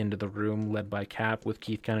 walk into the room led by Cap with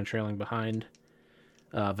Keith kind of trailing behind.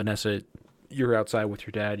 Vanessa, you're outside with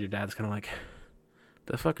your dad. Your dad's kind of like,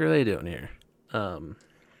 the fuck are they doing here?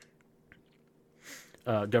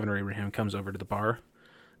 Governor Abraham comes over to the bar,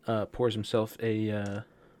 pours himself a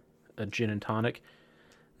gin and tonic,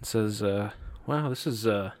 and says, wow, this is,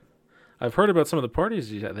 I've heard about some of the parties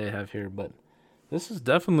they have here, but this is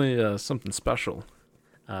definitely something special.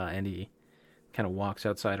 And he kind of walks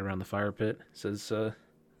outside around the fire pit, says,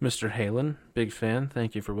 Mr. Halen, big fan,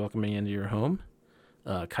 thank you for welcoming me into your home.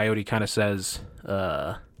 Coyote kind of says,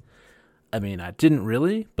 I mean, I didn't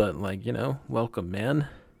really, but, like, welcome, man.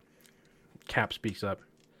 Cap speaks up.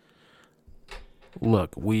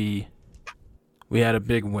 Look, we had a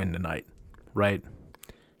big win tonight, right?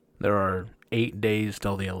 There are 8 days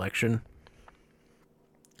till the election,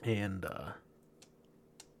 and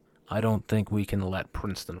I don't think we can let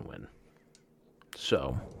Princeton win.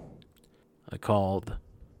 So, I told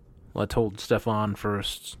Stefan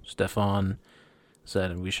first. Stefan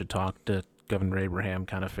said we should talk to Governor Abraham,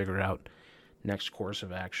 kind of figure out next course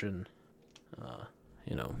of action,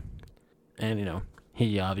 and,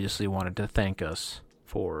 he obviously wanted to thank us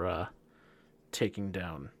for taking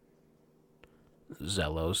down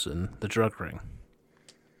Zelos and the drug ring.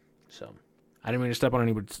 So, I didn't mean to step on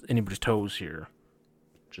anybody's toes here.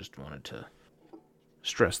 Just wanted to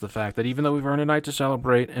stress the fact that even though we've earned a night to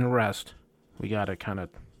celebrate and rest, we gotta kind of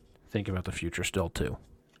think about the future still, too.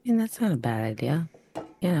 And that's not a bad idea.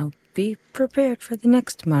 Be prepared for the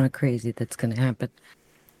next amount of crazy that's going to happen.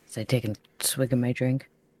 As I take a swig of my drink.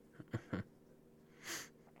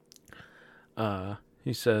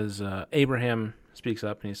 He says, Abraham speaks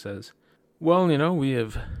up and he says, well, we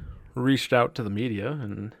have reached out to the media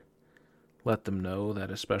and let them know that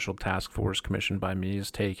a special task force commissioned by me has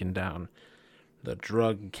taken down the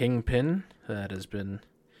drug kingpin that has been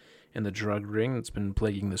in the drug ring that's been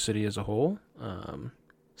plaguing the city as a whole.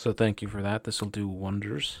 So thank you for that. This will do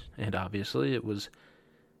wonders. And obviously it was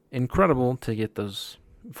incredible to get those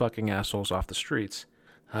fucking assholes off the streets.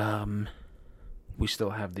 We still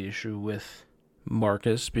have the issue with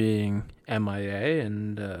Marcus being MIA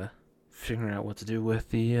and figuring out what to do with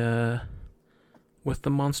the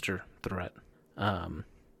monster threat.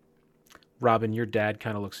 Robin, your dad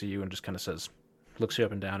kind of looks at you and just kind of looks you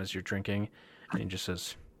up and down as you're drinking, and he just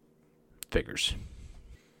says, figures.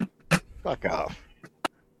 Fuck off.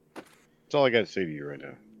 That's all I got to say to you right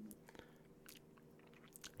now.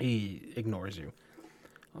 He ignores you.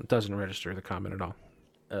 Doesn't register the comment at all.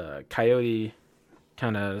 Coyote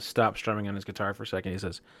kind of stops strumming on his guitar for a second. He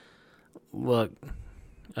says, look,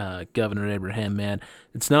 Governor Abraham, man,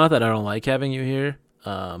 it's not that I don't like having you here,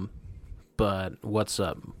 but what's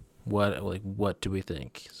up? What do we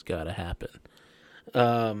think has got to happen?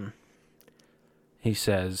 He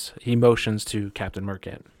says, he motions to Captain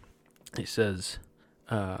Mercant. He says,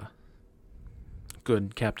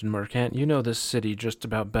 good Captain Mercant, you know this city just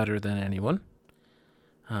about better than anyone.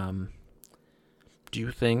 Do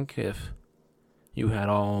you think if you had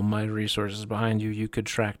all my resources behind you, you could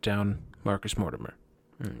track down Marcus Mortimer?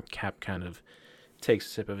 Cap kind of takes a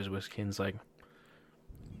sip of his whiskey and's like,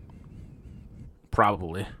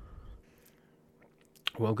 probably.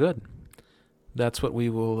 Well, good. That's what we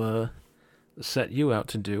will set you out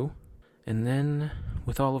to do. And then,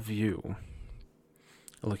 with all of you,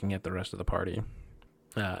 looking at the rest of the party,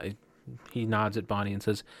 he nods at Bonnie and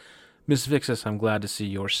says, Miss Vixis, I'm glad to see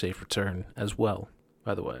your safe return as well,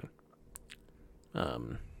 by the way.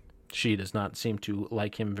 She does not seem to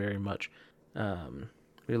like him very much.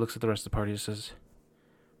 He looks at the rest of the party and says,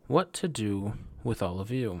 what to do with all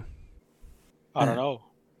of you? I don't know.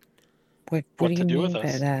 What What do to you do mean with by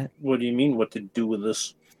us? that? What do you mean, what to do with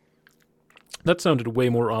this? That sounded way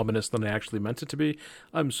more ominous than I actually meant it to be.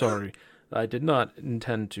 I'm sorry. I did not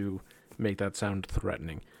intend to make that sound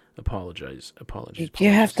threatening. Apologies. You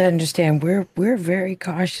have to understand, we're very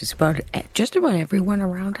cautious about just about everyone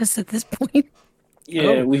around us at this point. Yeah,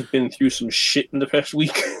 Oh. we've been through some shit in the past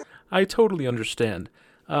week. I totally understand.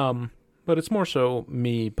 But it's more so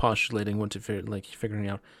me postulating figuring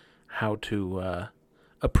out how to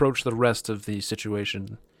approach the rest of the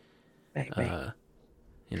situation. Right. Uh,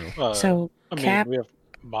 So, I mean, Cap, we have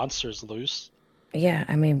monsters loose. yeah,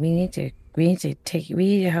 I mean, we need to We need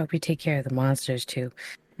to help you take care of the monsters too.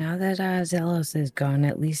 Now that Zelos is gone,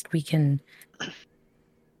 at least we can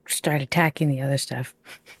start attacking the other stuff.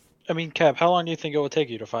 I mean, Cap, how long do you think it will take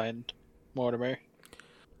you to find Mortimer?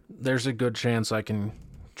 There's a good chance I can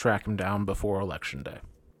track him down before Election Day.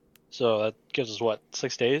 So that gives us what,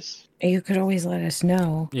 6 days? You could always let us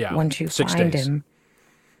know once you 6 find days. him.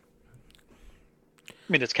 I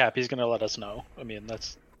mean, it's Cap. He's gonna let us know. I mean,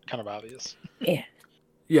 that's kind of obvious. Yeah.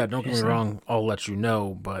 Yeah, don't get me Yes, wrong. I'll let you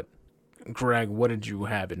know, but Greg, what did you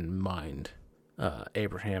have in mind?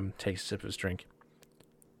 Abraham takes a sip of his drink.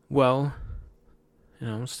 Well,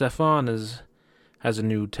 Stefan has a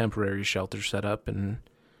new temporary shelter set up, and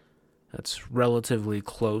that's relatively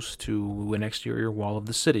close to an exterior wall of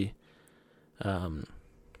the city. There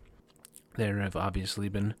have obviously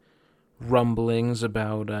been rumblings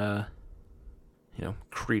about,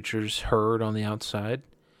 creatures heard on the outside,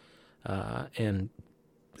 and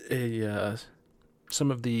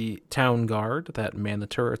some of the town guard that man the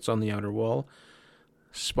turrets on the outer wall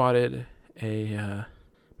spotted a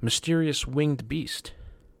mysterious winged beast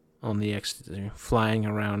on the flying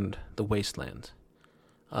around the wasteland.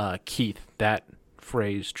 Keith, that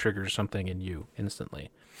phrase triggers something in you instantly.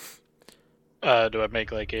 Do I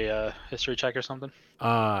make like a history check or something?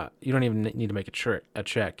 You don't even need to make a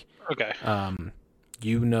check. Okay.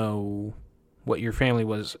 You know what your family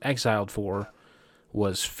was exiled for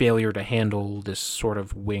was failure to handle this sort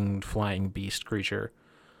of winged flying beast creature.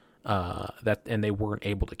 And they weren't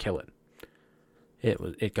able to kill it.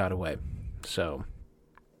 It got away. So,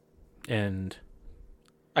 and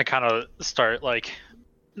I kind of start like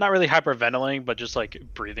not really hyperventilating, but just like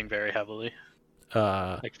breathing very heavily,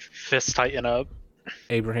 like fists tighten up.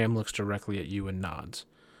 Abraham looks directly at you and nods.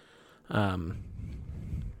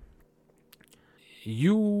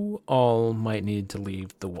 You all might need to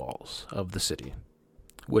leave the walls of the city,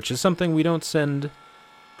 which is something we don't send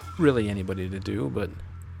really anybody to do, but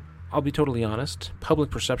I'll be totally honest,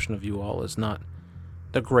 public perception of you all is not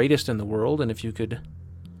the greatest in the world, and if you could,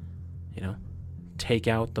 take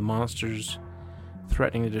out the monsters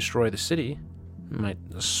threatening to destroy the city, it might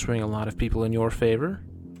swing a lot of people in your favor,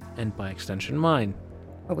 and by extension mine.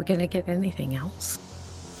 Are we gonna get anything else?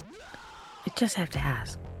 I just have to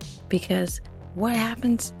ask, because what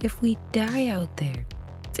happens if we die out there?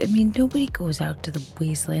 I mean, nobody goes out to the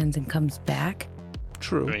wastelands and comes back.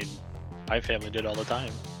 True. I mean, my family did all the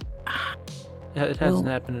time. It hasn't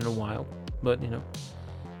happened in a while, but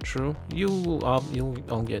true. You'll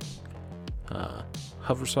all get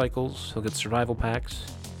hover cycles. You'll get survival packs.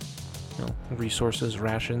 Resources,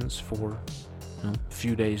 rations for a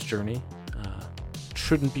few days' journey.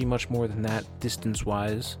 Shouldn't be much more than that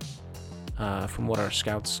distance-wise, from what our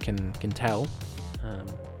scouts can tell.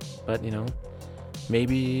 But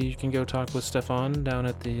maybe you can go talk with Stefan down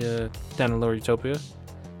in Lower Utopia,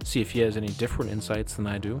 see if he has any different insights than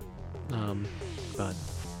I do. But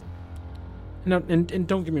no, and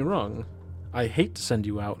don't get me wrong, I hate to send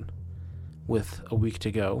you out with a week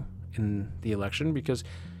to go in the election, because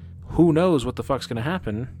who knows what the fuck's gonna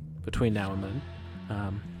happen between now and then.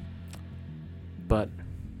 But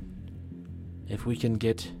if we can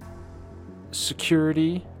get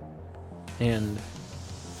security and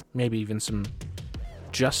maybe even some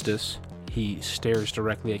justice, he stares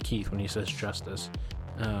directly at Keith when he says justice,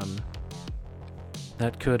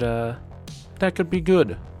 that could be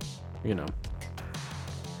good,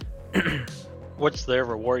 What's their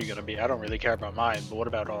reward going to be? I don't really care about mine, but what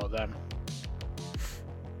about all of them?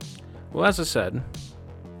 Well, as I said,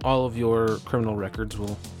 all of your criminal records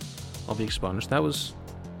will all be expunged. That was,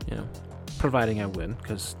 providing I win,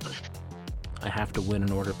 because I have to win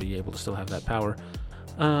in order to be able to still have that power.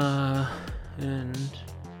 And,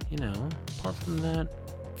 apart from that,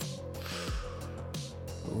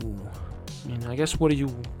 I guess what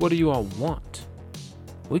do you all want?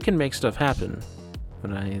 We can make stuff happen, but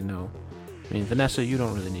Vanessa, you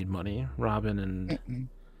don't really need money. Robin and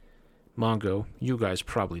Mongo, you guys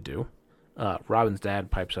probably do. Robin's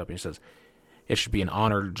dad pipes up and he says, it should be an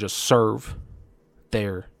honor to just serve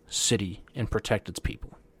their city and protect its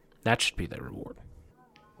people. That should be their reward.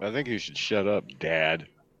 I think you should shut up, Dad.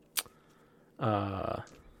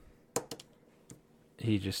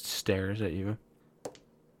 He just stares at you.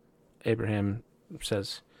 Abraham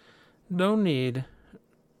says, no need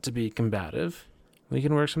to be combative. We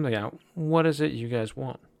can work something out. What is it you guys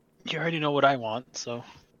want? You already know what I want, so.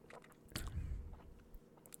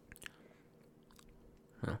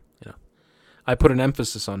 Well, I put an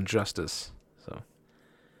emphasis on justice. So,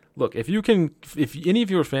 look, if any of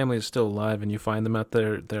your family is still alive and you find them out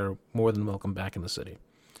there, they're more than welcome back in the city.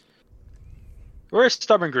 We're a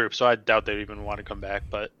stubborn group, so I doubt they'd even want to come back,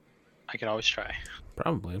 but I can always try.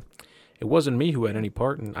 Probably. It wasn't me who had any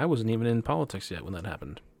part, and I wasn't even in politics yet when that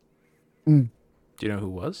happened. Mm. Do you know who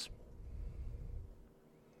was?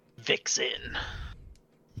 Vixen.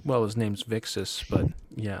 Well, his name's Vixus, but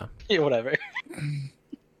yeah. Yeah, whatever.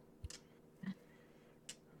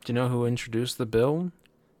 Do you know who introduced the bill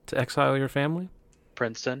to exile your family?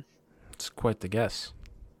 Princeton. It's quite the guess.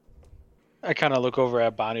 I kind of look over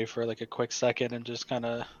at Bonnie for like a quick second and just kind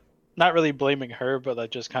of, not really blaming her, but like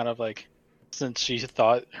just kind of like, since she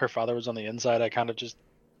thought her father was on the inside, I kind of just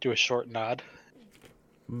do a short nod.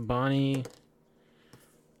 Bonnie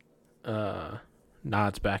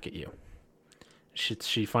nods back at you.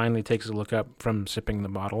 She finally takes a look up from sipping the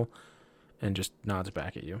bottle and just nods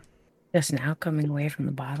back at you. Just now coming away from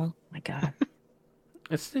the bottle. My God.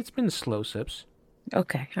 It's been slow sips.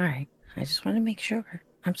 Okay, all right. I just want to make sure.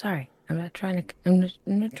 I'm sorry. I'm not trying to. I'm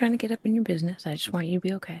not trying to get up in your business. I just want you to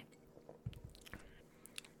be okay.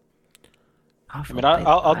 I mean,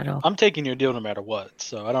 I'm taking your deal no matter what.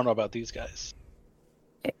 So I don't know about these guys.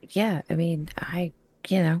 Yeah, I mean, I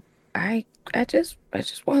just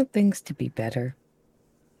want things to be better.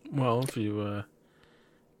 Well, if you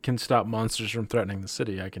can stop monsters from threatening the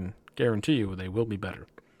city, I can guarantee you they will be better.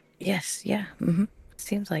 Yes, yeah. Mm-hmm.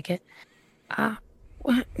 Seems like it.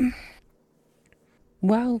 What?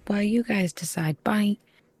 Well, while you guys decide, Bonnie,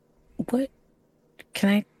 what? Can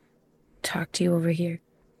I talk to you over here?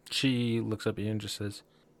 She looks up at you and just says,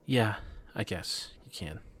 "Yeah, I guess you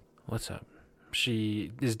can. What's up?"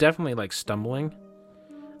 She is definitely like stumbling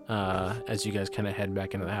as you guys kind of head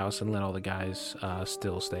back into the house and let all the guys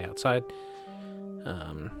still stay outside.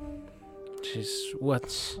 She's,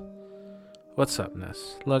 what's up,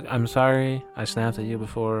 Ness? Look, I'm sorry I snapped at you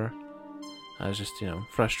before. I was just,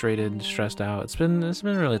 frustrated, stressed out. It's been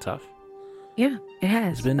really tough. Yeah, it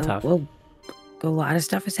has. It's been tough. Well, a lot of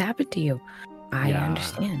stuff has happened to you. I Yeah.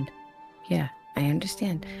 understand. Yeah, I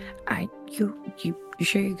understand. You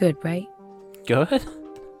sure you're good, right? Good?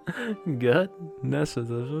 Good? Nessa,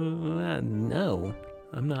 no.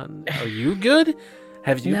 I'm not. Are you good?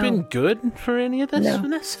 Have you No. been good for any of this, No.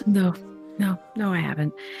 Vanessa? No, I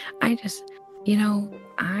haven't. I just,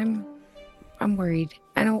 I'm worried.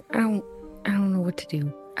 I don't know what to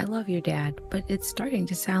do. I love your dad, but it's starting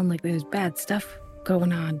to sound like there's bad stuff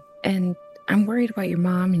going on, and I'm worried about your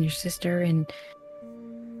mom and your sister, and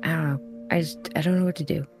I don't know. I don't know what to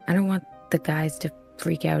do. I don't want the guys to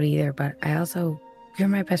freak out either, but you're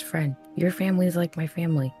my best friend. Your family is like my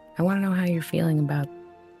family. I want to know how you're feeling about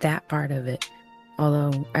that part of it.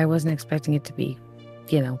 Although I wasn't expecting it to be,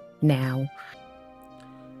 now.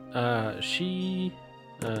 She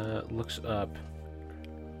looks up.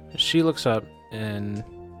 She looks up and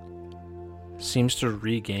seems to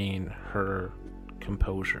regain her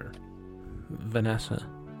composure. Vanessa,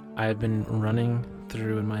 I've been running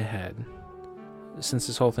through in my head since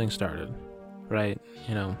this whole thing started, right?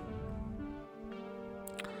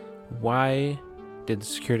 Why did the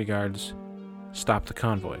security guards stop the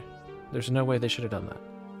convoy? There's no way they should have done that.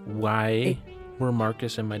 Why were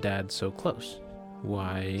Marcus and my dad so close?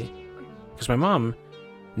 Why? Because my mom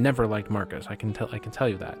never liked Marcus. I can tell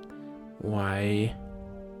you that. Why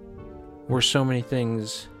were so many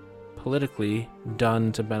things politically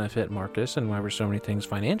done to benefit Marcus, and why were so many things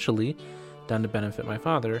financially done to benefit my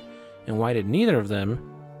father, and why did neither of them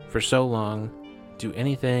for so long do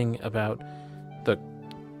anything about the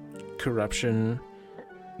corruption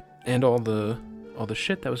and all the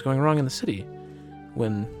shit that was going wrong in the city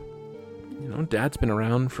when Dad's been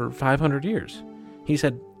around for 500 years. He's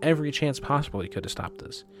had every chance possible he could have stopped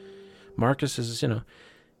this. Marcus is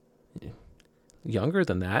younger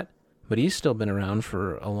than that, but he's still been around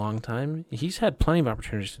for a long time. He's had plenty of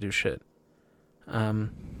opportunities to do shit.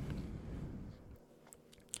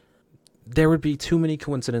 There would be too many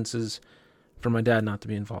coincidences for my dad not to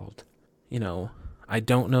be involved. I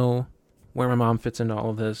don't know where my mom fits into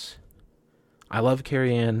all of this. I love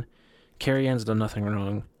Carrie Ann. Carrie Ann's done nothing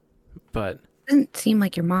wrong, but It doesn't seem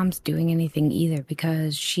like your mom's doing anything either,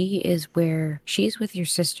 because she's with your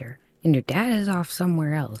sister and your dad is off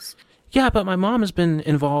somewhere else. yeah, but my mom has been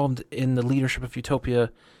involved in the leadership of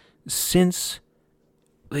Utopia since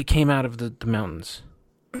they came out of the mountains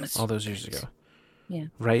all those years ago. Yeah.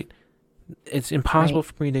 Right? It's impossible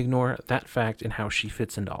Right. for me to ignore that fact and how she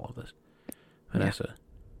fits into all of this. Vanessa.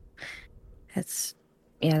 It's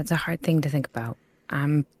a hard thing to think about.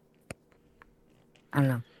 I don't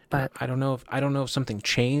know, but I don't know if something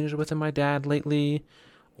changed within my dad lately,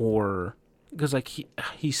 or because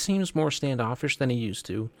he seems more standoffish than he used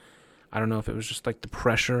to. I don't know if it was just like the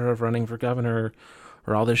pressure of running for governor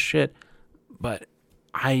or all this shit, but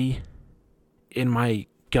in my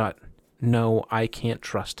gut, know I can't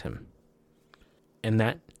trust him And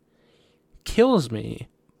that kills me,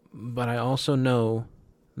 but I also know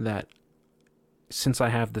that since I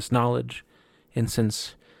have this knowledge and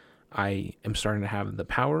since I am starting to have the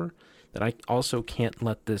power, that I also can't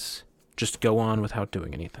let this just go on without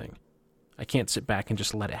doing anything. I can't sit back and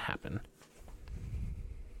just let it happen.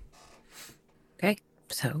 Okay,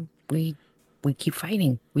 so we keep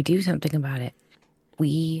fighting. We do something about it.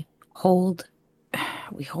 We hold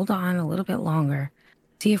on a little bit longer.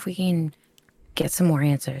 See if we can get some more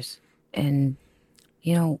answers. And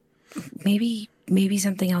maybe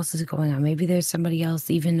something else is going on. Maybe there's somebody else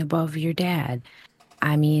even above your dad.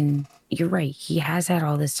 I mean, you're right. He has had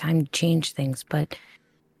all this time to change things, but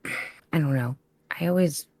I don't know.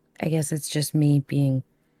 I guess it's just me being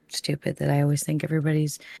stupid that I always think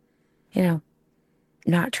everybody's,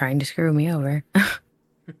 not trying to screw me over. All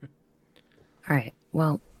right.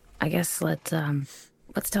 Well, I guess let's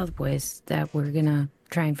tell the boys that we're gonna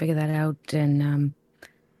try and figure that out. And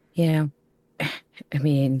I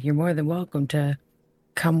mean, you're more than welcome to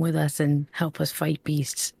come with us and help us fight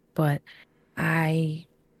beasts. But I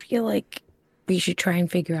feel like we should try and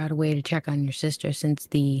figure out a way to check on your sister since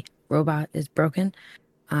the robot is broken.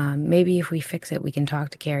 Maybe if we fix it, we can talk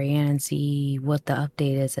to Carrie Ann and see what the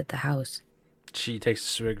update is at the house. She takes a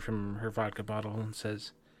swig from her vodka bottle and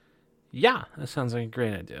says, "Yeah, that sounds like a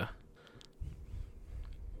great idea."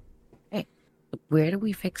 Hey, where do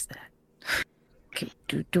we fix that?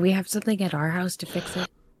 Do we have something at our house to fix it?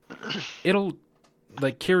 It'll,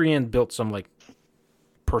 Carrie Ann built some,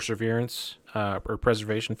 perseverance or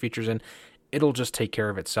preservation features in. It'll just take care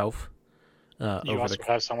of itself. You also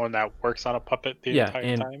have someone that works on a puppet the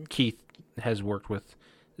entire time? And Keith has worked with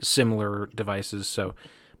similar devices, so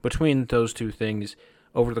between those two things,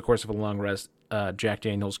 over the course of a long rest, Jack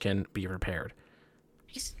Daniels can be repaired.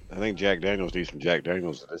 I think Jack Daniels needs some Jack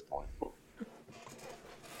Daniels at this point.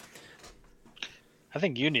 I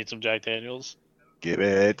think you need some Jack Daniels. Give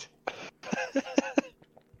it.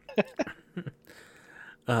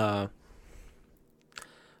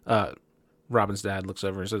 Robin's dad looks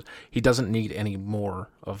over and says, "He doesn't need any more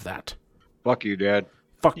of that." Fuck you, Dad.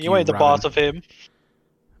 Fuck you, You ain't the Robin. boss of him.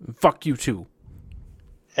 Fuck you too.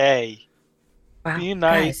 Hey, Wow, be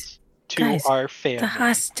nice to guys, our family. the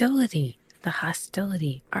hostility.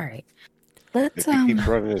 All right, let's If he keeps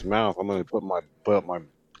running his mouth, I'm gonna put up my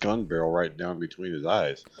gun barrel right down between his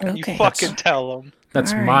eyes. You Okay. fucking tell him.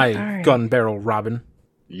 That's All right, my all right. gun barrel, Robin.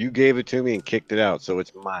 You gave it to me and kicked it out, so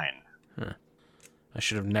it's mine. I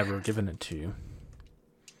should have never given it to you.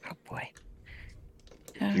 Oh boy.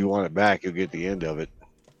 If you want it back, you'll get the end of it.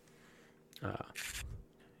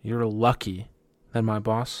 You're lucky that my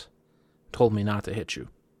boss told me not to hit you.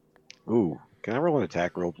 Ooh, can I roll an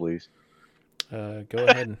attack roll, please? Go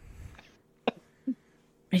ahead.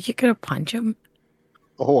 Are you gonna punch him?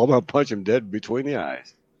 Oh, I'm gonna punch him dead between the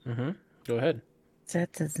eyes. Go ahead.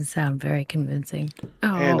 That doesn't sound very convincing.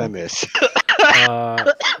 Oh, And I miss.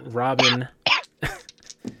 Robin,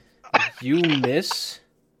 you miss.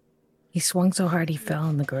 he swung so hard he fell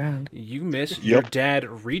on the ground. You miss. Yep. Your dad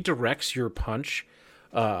redirects your punch,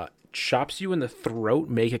 chops you in the throat.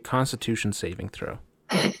 Make a Constitution saving throw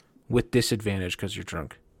with disadvantage because you're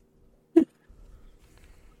drunk.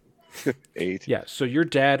 8. Yeah. So your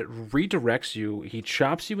dad redirects you. He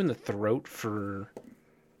chops you in the throat for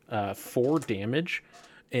 4 damage,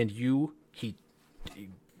 and he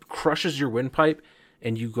crushes your windpipe,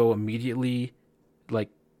 and you go immediately,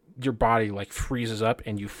 your body freezes up,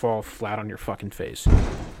 and you fall flat on your fucking face.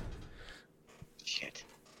 Shit.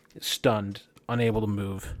 Stunned, unable to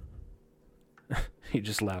move. He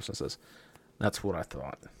just laughs and says, "That's what I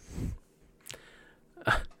thought."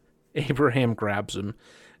 Abraham grabs him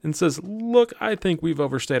and says, "Look, I think we've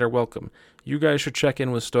overstayed our welcome. You guys should check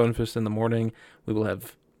in with Stonefist in the morning. We will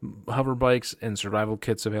have hover bikes and survival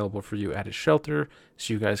kits available for you at his shelter,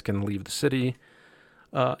 so you guys can leave the city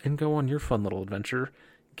and go on your fun little adventure.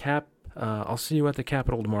 Cap, I'll see you at the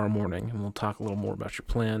Capitol tomorrow morning, and we'll talk a little more about your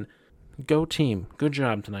plan. Go team. Good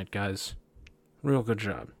job tonight, guys. Real good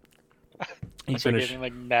job." He So finished.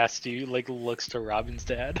 giving nasty looks to Robin's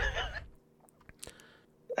dad.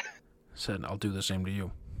 Said, "I'll do the same to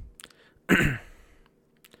you."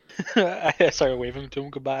 I started waving to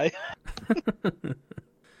him goodbye.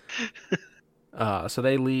 So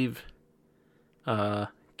they leave.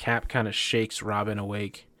 Cap kind of shakes Robin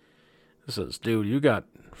awake. Says, "Dude, you got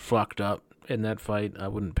fucked up in that fight. I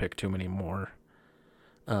wouldn't pick too many more."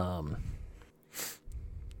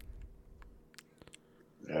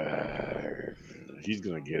 He's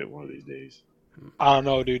gonna get it one of these days. I don't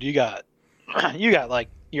know, dude. You got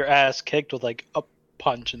your ass kicked with a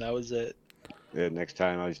punch, and that was it. Yeah, next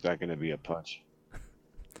time it's not gonna be a punch.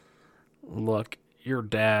 Look, your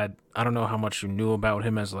dad, I don't know how much you knew about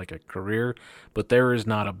him as like a career, but there is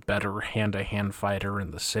not a better hand-to-hand fighter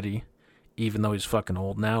in the city, even though he's fucking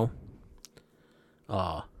old now.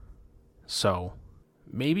 So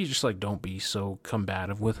maybe just like don't be so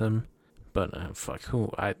combative with him. But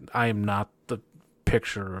I am not the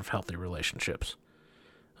picture of healthy relationships.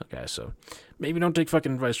 Okay, so maybe don't take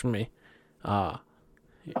fucking advice from me. Well,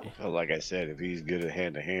 like I said, if he's good at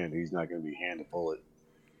hand to hand, he's not going to be hand to bullet.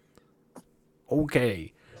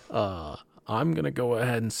 Okay, I'm gonna go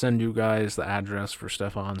ahead and send you guys the address for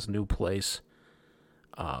Stefan's new place.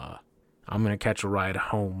 I'm gonna catch a ride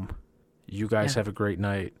home. You guys have a great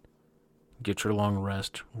night. Get your long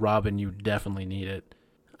rest. Robin, you definitely need it.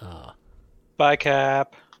 Bye,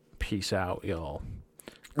 Cap. Peace out, y'all.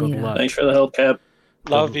 Good Yeah. luck. Thanks for the help, Cap.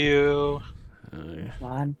 Love you.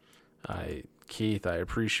 God. Keith, I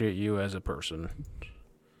appreciate you as a person.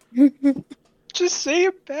 Just say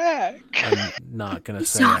it back. I'm not gonna He's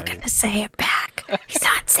say not gonna say it back. He's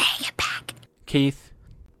not saying it back. Keith,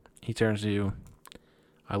 he turns to you.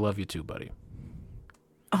 I love you too, buddy.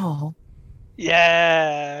 Oh,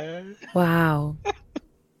 Yeah. wow.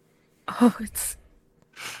 Oh, it's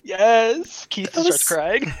Yes. Keith That starts was-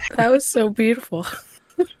 crying. that was so beautiful.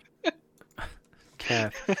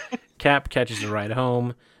 Cap catches a ride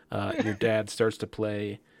home. Your dad starts to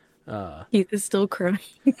play. Keith is still crying.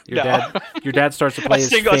 Your No. dad starts to play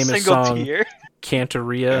his a famous song tear.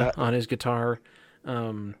 Cantoria on his guitar.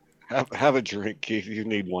 Have a drink, Keith. You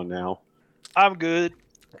need one now. I'm good.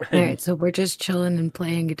 All right, so we're just chilling and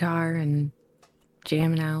playing guitar and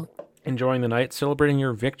jamming out. Enjoying the night, celebrating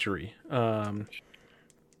your victory.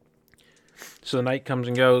 So the night comes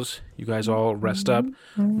and goes. You guys all rest up.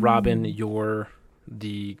 Robin, you're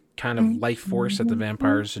the kind of life force that the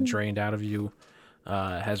vampires had drained out of you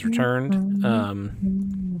has returned.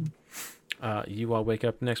 You all wake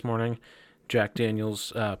up the next morning. Jack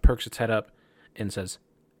Daniels perks its head up and says,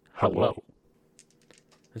 "Hello."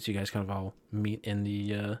 As you guys kind of all meet in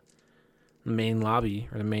the main lobby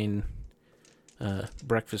or the main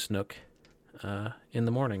breakfast nook in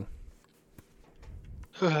the morning.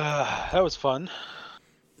 That was fun.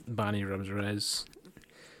 Bonnie rubs her eyes.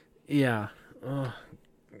 Yeah. Oh,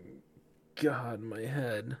 God, my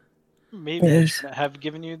head. Maybe I Yes. shouldn't have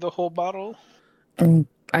given you the whole bottle. And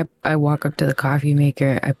I walk up to the coffee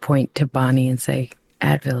maker. I point to Bonnie and say,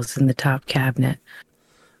 Advil's in the top cabinet.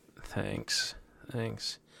 Thanks.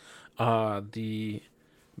 The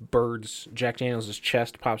bird's Jack Daniels'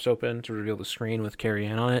 chest pops open to reveal the screen with Carrie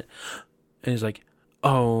Ann on it. And he's like,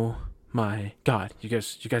 "Oh my God, you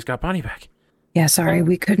guys got Bonnie back." Yeah, sorry,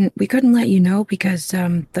 we couldn't let you know because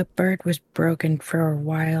the bird was broken for a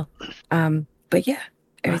while. But yeah,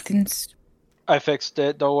 everything's I fixed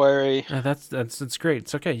it. Don't worry. That's great.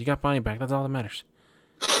 It's okay. You got Bonnie back. That's all that matters.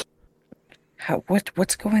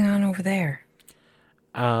 what's going on over there?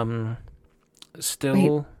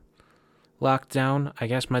 Still locked down. I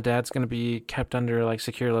guess my dad's gonna be kept under like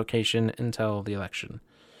secure location until the election.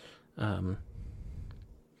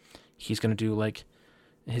 He's gonna do like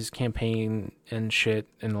his campaign and shit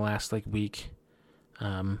in the last like week.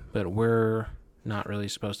 But we're not really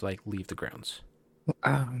supposed to like leave the grounds.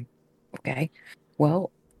 Okay.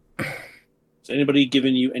 Well, Has anybody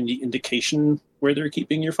given you any indication where they're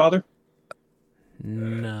keeping your father?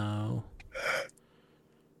 No.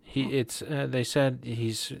 They said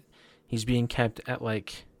he's being kept at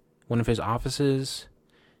like one of his offices,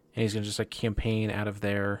 and he's gonna just like campaign out of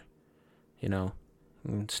there, and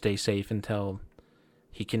stay safe until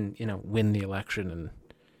he can, win the election and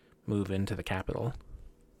move into the capital.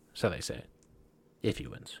 So they say, if he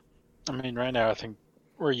wins. I mean, right now, I think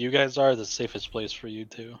where you guys are, the safest place for you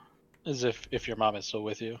two is if your mom is still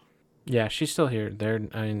with you. Yeah, she's still here.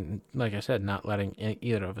 Like I said, not letting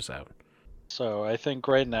either of us out. So I think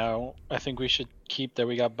right now, we should keep that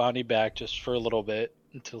we got Bonnie back just for a little bit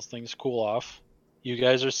until things cool off. You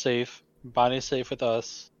guys are safe. Bonnie's safe with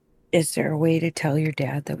us. is there a way to tell your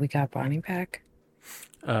dad that we got Bonnie back?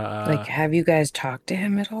 Like, have you guys talked to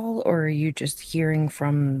him at all, or are you just hearing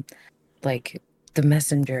from, like, the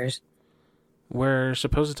messengers? We're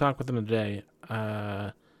supposed to talk with him today.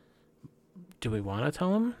 Do we want to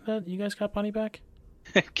tell him that you guys got Bonnie back?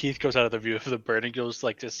 Keith goes out of the view of the bird and goes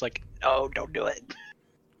like, "Oh, don't do it."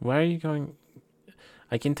 Why are you going?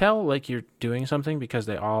 I can tell like you're doing something because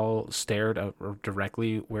they all stared out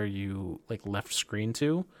directly where you like left screen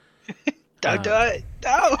to. Don't do it.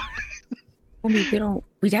 No. I mean,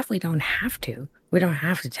 we definitely don't have to. We don't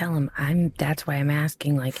have to tell him. That's why I'm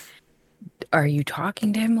asking, like, are you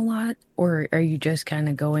talking to him a lot, or are you just kind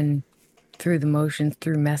of going through the motions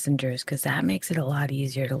through messengers? Because that makes it a lot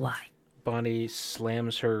easier to lie. Bonnie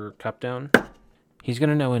slams her cup down He's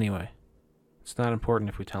gonna know anyway. It's not important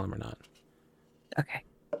if we tell him or not. Okay.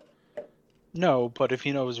 No, but if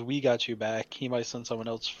he knows we got you back, he might send someone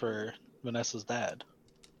else for Vanessa's dad.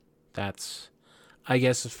 That's, I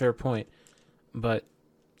guess, a fair point. But,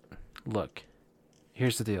 look,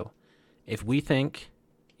 here's the deal. If we think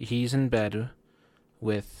he's in bed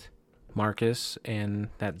with Marcus and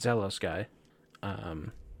that Zelos guy,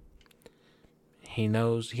 he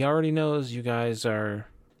already knows you guys are,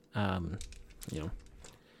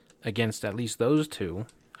 against at least those two.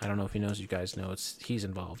 I don't know if he knows you guys know he's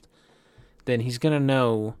involved. Then he's going to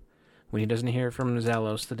know when he doesn't hear from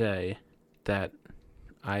Zelos today that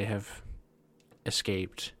I have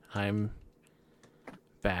escaped. I'm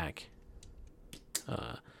back.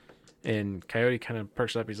 And Coyote kind of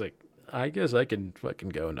perks up. He's like, I guess I can fucking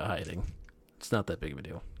go into hiding. It's not that big of a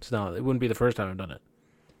deal. It wouldn't be the first time I've done it.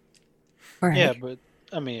 All right. Yeah, but,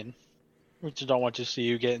 I mean, we just don't want to see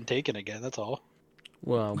you getting taken again, that's all.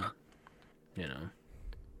 Well,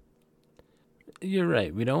 you're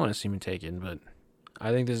right. We don't want to see me taken, but I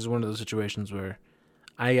think this is one of those situations where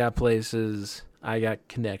I got places, I got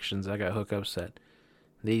connections, I got hookups that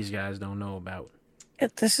these guys don't know about.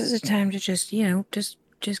 This is a time to just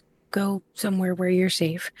go somewhere where you're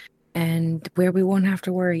safe and where we won't have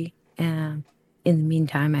to worry. In the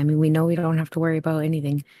meantime, I mean, we know we don't have to worry about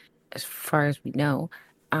anything as far as we know.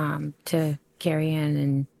 To Carrie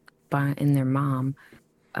Ann and their mom,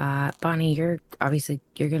 Bonnie, you're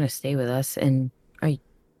gonna stay with us and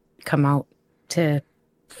come out to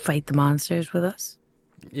fight the monsters with us.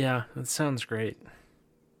 Yeah, that sounds great.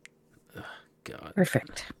 Ugh, God.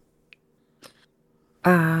 Perfect.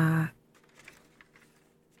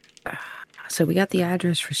 So we got the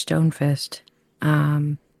address for Stonefist.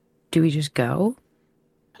 Do we just go?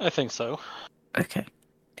 I think so. Okay.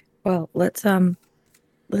 Well, let's heal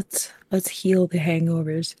the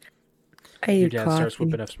hangovers. I Your ate dad coffee. starts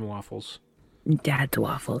whipping up some waffles. Dad's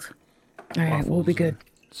waffles. All right, Waffles we'll be good. and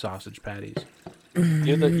sausage patties.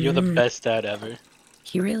 You're the best dad ever.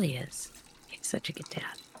 He really is. He's such a good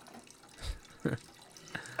dad.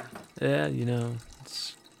 Yeah,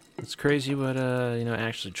 it's crazy what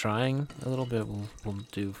actually trying a little bit will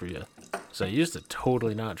do for you. So I used to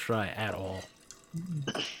totally not try at all.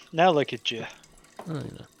 Now look at you. Oh,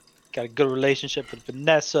 Got a good relationship with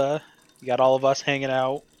Vanessa. You got all of us hanging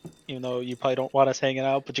out. Even though you probably don't want us hanging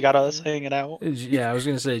out, but you got us hanging out. Yeah, I was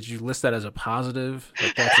gonna say, did you list that as a positive?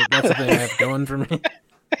 Like that's the thing I have going for me.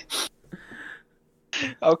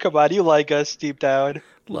 Oh, come on. You like us deep down.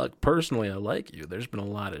 Look, personally, I like you. There's been a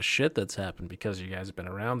lot of shit that's happened because you guys have been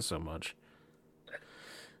around so much.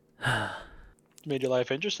 Made your life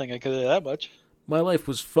interesting, I could say that much. My life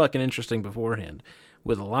was fucking interesting beforehand,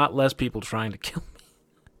 with a lot less people trying to kill me.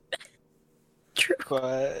 True.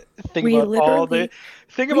 But think We about all the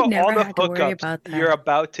never had to worry hookups about that. you're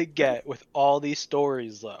about to get with all these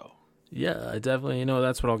stories, though. Yeah, I definitely,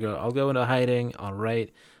 that's what I'll go. I'll go into hiding. I'll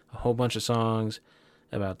write a whole bunch of songs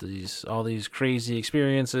about all these crazy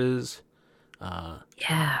experiences.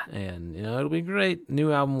 Yeah. And, it'll be great.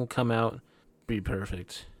 New album will come out. Be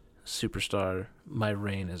perfect. Superstar. My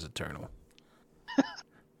reign is eternal.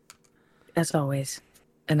 As always.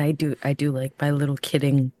 And I do like my little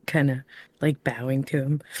kidding kind of like bowing to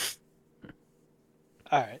him.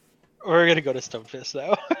 All right, we're gonna go to Stonefist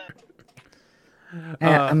now.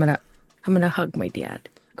 I'm gonna hug my dad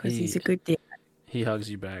because he's a good dad. He hugs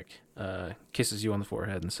you back, kisses you on the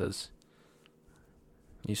forehead, and says,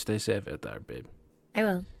 "You stay safe out there, babe." I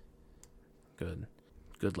will.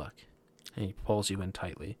 Good luck. And he pulls you in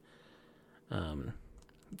tightly.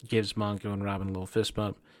 Gives Monko and Robin a little fist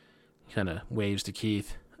bump. Kind of waves to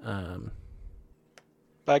Keith.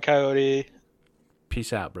 Bye, Coyote.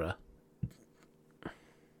 Peace out, bruh.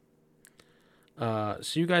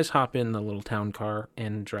 So you guys hop in the little town car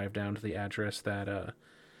and drive down to the address that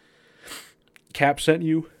Cap sent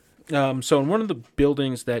you. So in one of the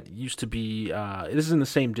buildings that used to be, this is in the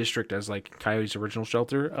same district as like Coyote's original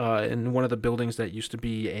shelter. In one of the buildings that used to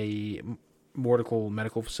be a Mortical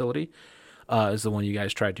medical facility, is the one you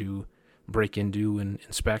guys tried to break into and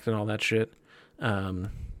inspect and all that shit.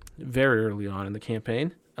 Very early on in the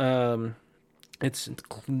campaign. It's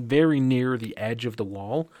very near the edge of the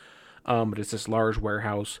wall, but it's this large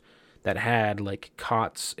warehouse that had like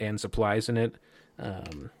cots and supplies in it.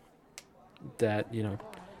 That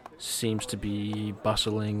seems to be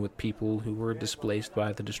bustling with people who were displaced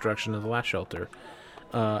by the destruction of the last shelter.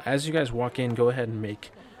 As you guys walk in, go ahead and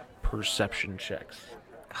make perception checks.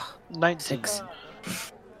 19.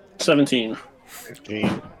 17.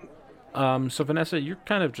 15. So Vanessa, you're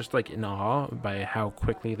kind of just like in awe by how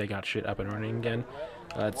quickly they got shit up and running again.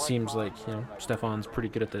 It seems like, Stefan's pretty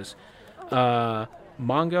good at this.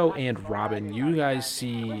 Mongo and Robin, you guys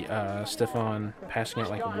see Stefan passing out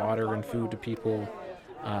like water and food to people,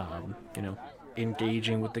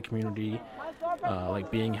 engaging with the community, like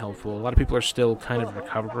being helpful. A lot of people are still kind of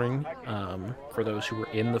recovering for those who were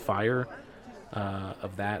in the fire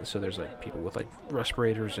of that. So there's like people with like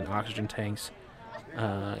respirators and oxygen tanks.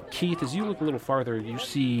 Keith, as you look a little farther, you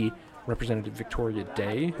see Representative Victoria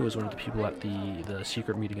Day, who was one of the people at the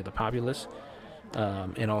secret meeting of the populace.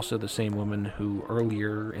 And also the same woman who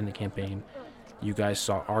earlier in the campaign you guys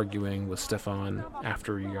saw arguing with Stefan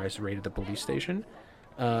after you guys raided the police station.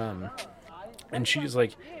 And she's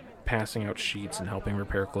like passing out sheets and helping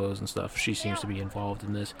repair clothes and stuff. She seems to be involved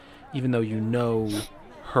in this, even though you know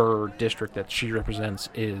her district that she represents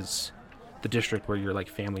is the district where your like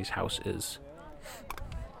family's house is.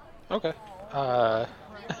 Okay. I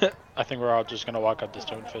think we're all just gonna walk up the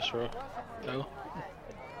Stonefish Road. No.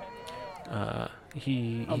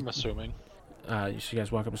 I'm assuming. You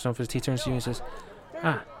guys walk up to Stonefish. He turns to you and says,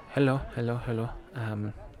 hello.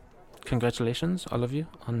 Congratulations, all of you,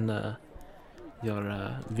 on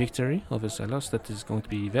your victory over Zelos. That is going to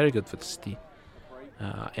be very good for the city,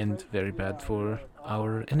 and very bad for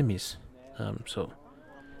our enemies. So,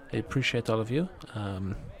 I appreciate all of you.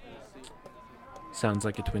 Sounds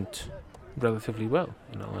like it went relatively well,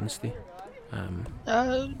 in all honesty.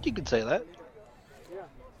 You could say that.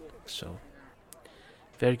 So,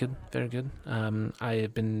 very good, very good. I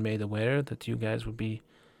have been made aware that you guys will be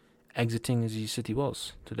exiting the city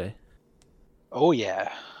walls today. Oh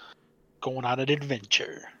yeah, going on an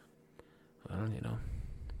adventure. Well,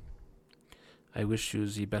 I wish you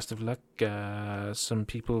the best of luck. Some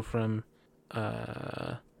people from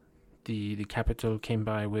the capital came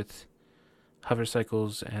by with hover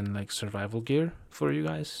cycles and like survival gear for you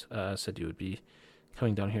guys. Said you would be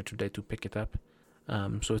coming down here today to pick it up.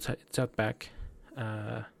 So it's out back.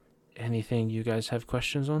 Anything you guys have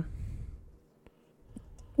questions on?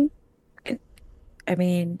 I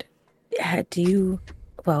mean,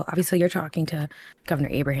 well, obviously you're talking to Governor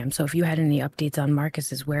Abraham, so if you had any updates on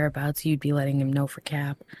Marcus's whereabouts, you'd be letting him know for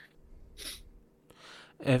Cap.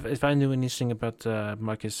 If I knew anything about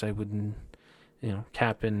Marcus, I wouldn't,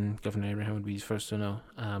 Cap and Governor Abraham would be first to know.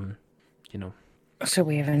 So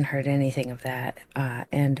we haven't heard anything of that.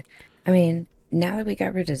 And, I mean, now that we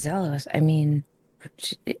got rid of Zelos, I mean,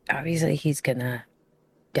 obviously he's gonna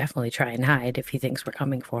definitely try and hide if he thinks we're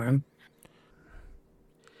coming for him.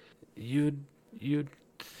 You'd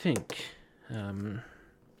think. Who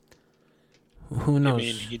knows? I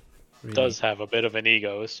mean, he really does have a bit of an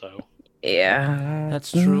ego, so. Yeah.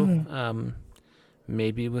 That's true.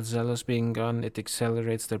 Maybe with Zelos being gone, it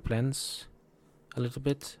accelerates their plans a little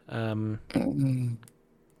bit. Didn't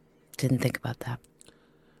think about that.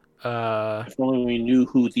 If only we knew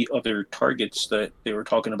who the other targets that they were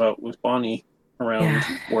talking about with Bonnie around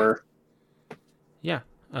were. Yeah.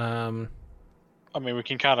 I mean, we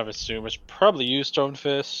can kind of assume it's probably you,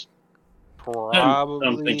 Stonefist. Probably.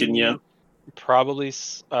 I'm thinking, yeah. Probably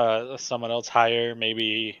someone else higher,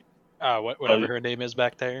 maybe whatever her name is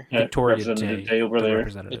back there. Victoria Day over there.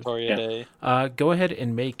 Victoria Day. Go ahead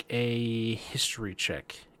and make a history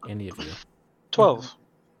check, any of you. 12.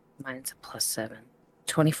 Mine's a +7.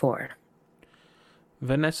 24.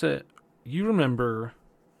 Vanessa, you remember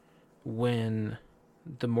when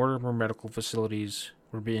the Mortimer medical facilities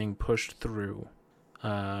were being pushed through,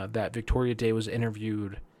 that Victoria Day was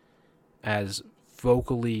interviewed as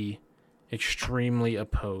vocally extremely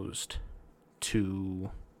opposed to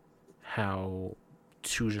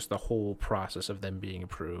just the whole process of them being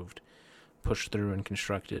approved, pushed through and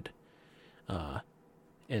constructed,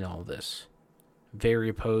 in all this. Very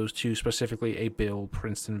opposed to specifically a bill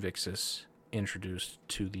Princeton Vixis introduced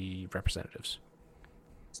to the representatives.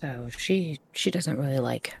 So she doesn't really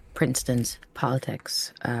like Princeton's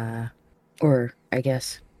politics, or I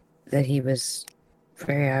guess that he was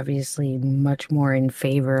very obviously much more in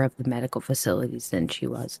favor of the medical facilities than she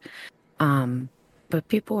was. But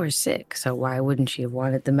people were sick, so why wouldn't she have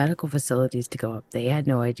wanted the medical facilities to go up? They had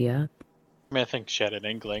no idea. I mean, I think she had an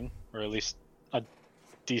inkling, or at least a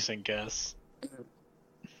decent guess.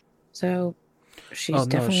 So she's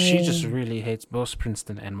definitely... she just really hates both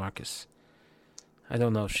Princeton and Marcus. I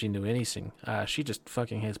don't know if she knew anything. She just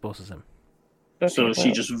fucking hates both of them. So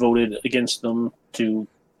she just voted against them to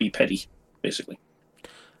be petty, basically.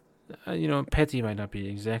 Petty might not be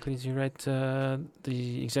exactly the right turn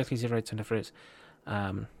of phrase.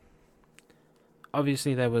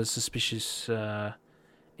 Obviously, there was suspicious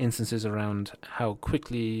instances around how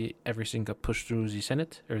quickly everything got pushed through the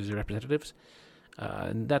Senate or the representatives.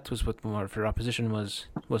 And that was what more of her opposition was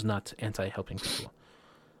not anti-helping people.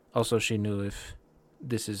 Also, she knew if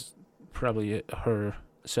this is probably her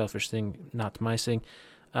selfish thing, not my thing.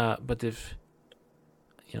 But if,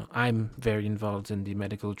 I'm very involved in the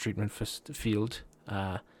medical treatment field.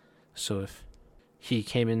 So if he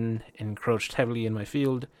came in and encroached heavily in my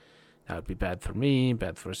field, that would be bad for me,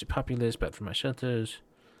 bad for the populace, bad for my shelters.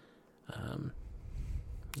 A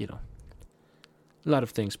lot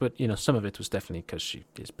of things, but some of it was definitely because she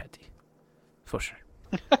is petty, for sure.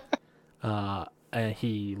 And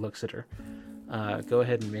he looks at her. Go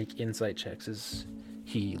ahead and make insight checks as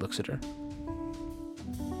he looks at her.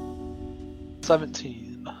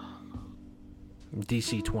 17.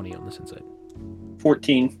 DC 20 on this insight.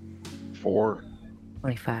 14. 4.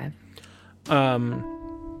 25.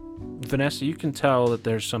 Vanessa, you can tell that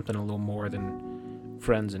there's something a little more than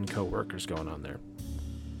friends and coworkers going on there.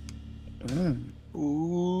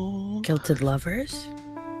 Ooh. Kilted lovers?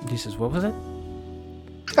 He says, what was it?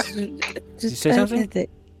 Did you say something?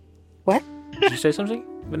 What? Did you say something,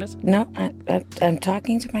 Vanessa? No, I'm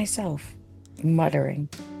talking to myself, muttering.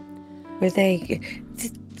 Were they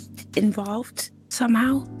involved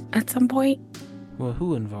somehow at some point? Well,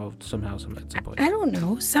 who involved somehow at some point? I don't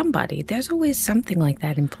know. Somebody. There's always something like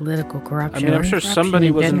that in political corruption. I mean, I'm sure corruption somebody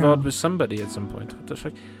in was general. involved with somebody at some point. What the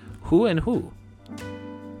fuck? Who and who?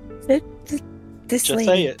 This Just lady,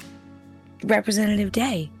 say it. Representative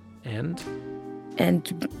Day, And?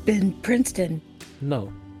 in Princeton,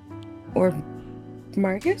 No. or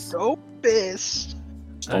Marcus? Dopest.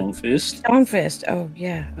 Stonefist. Stonefist. Oh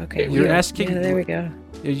yeah. Okay. You're yeah. asking- Yeah, there we go.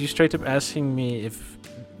 You straight up asking me if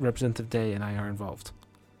Representative Day and I are involved.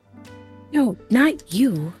 No, not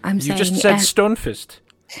you. I'm You saying. just said as- Stonefist.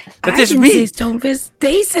 That I is didn't me. say Stonefist.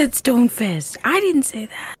 They said Stonefist. I didn't say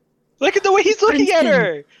that. Look at the way he's looking at Princeton.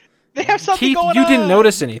 her. They have something Keith, going you on. didn't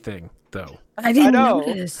notice anything, though. I didn't know.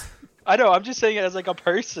 notice. I know. I'm just saying it as like a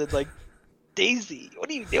person. Like, Daisy, what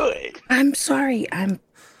are you doing? I'm sorry.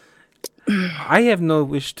 I have no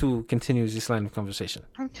wish to continue this line of conversation.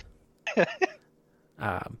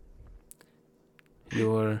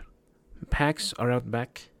 Your packs are out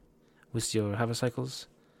back with your hovercycles.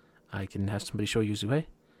 I can have somebody show you the way.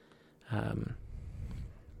 And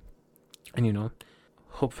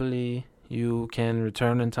hopefully you can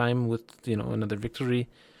return in time with, another victory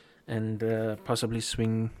and possibly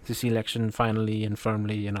swing this election finally and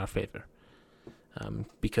firmly in our favor.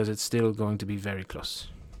 Because it's still going to be very close.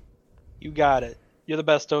 You got it. You're the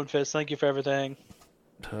best, Stonefist. Thank you for everything.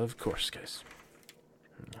 Of course, guys.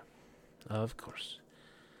 Of course.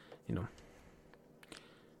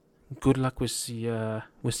 Good luck with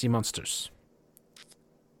the monsters.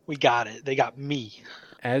 We got it. They got me.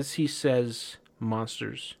 As he says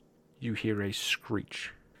monsters, you hear a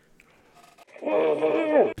screech.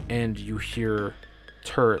 And you hear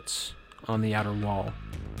turrets on the outer wall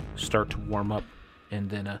start to warm up, and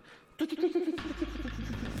then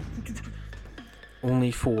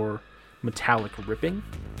only for metallic ripping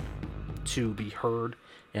to be heard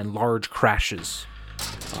and large crashes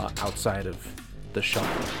outside of the shop.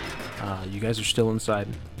 You guys are still inside.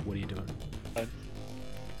 What are you doing? Fine.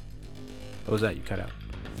 What was that you cut out?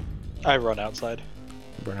 I run outside.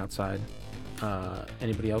 Burn outside.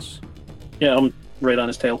 Anybody else? Yeah, I'm right on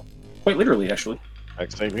his tail. Quite literally, actually.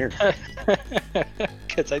 Same here.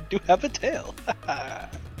 Because I do have a tail. I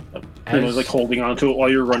was like holding on to it while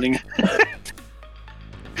you're running.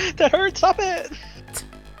 That hurts. Stop it.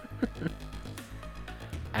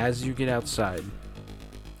 As you get outside,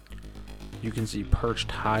 you can see perched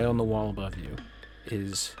high on the wall above you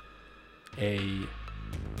is a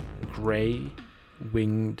gray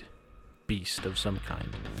winged beast of some kind.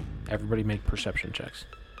 Everybody make perception checks.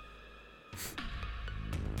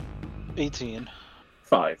 18.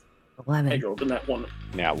 5. 11. I rolled in that one.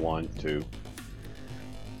 Now 1, 2.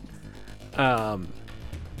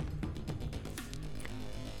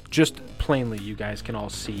 Just plainly, you guys can all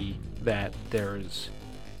see that there's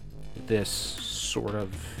this sort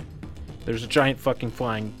of... There's a giant fucking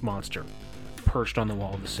flying monster perched on the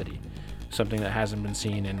wall of the city. Something that hasn't been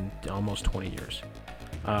seen in almost 20 years.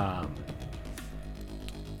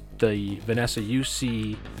 Vanessa, you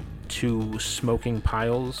see 2 smoking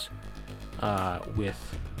piles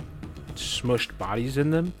with smushed bodies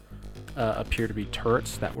in them appear to be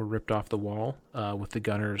turrets that were ripped off the wall with the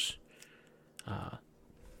gunners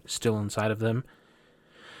still inside of them.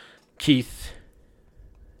 Keith,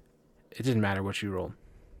 it didn't matter what you rolled.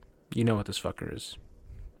 You know what this fucker is.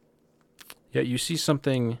 Yeah, you see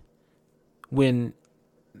something when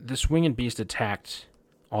this winged beast attacked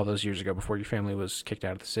all those years ago before your family was kicked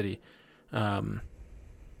out of the city.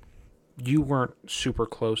 You weren't super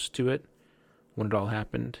close to it when it all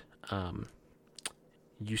happened.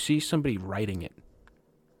 You see somebody riding it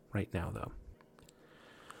right now, though.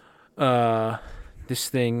 This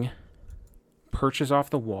thing perches off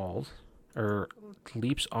the walls, or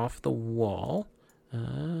leaps off the wall.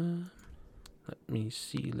 Let me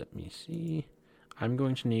see. I'm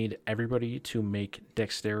going to need everybody to make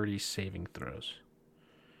dexterity saving throws.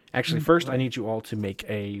 Actually, first I need you all to make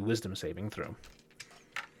a wisdom saving throw.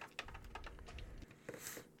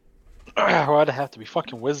 Why'd it have to be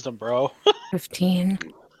fucking wisdom, bro? 15.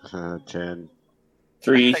 10.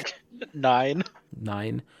 3. 9.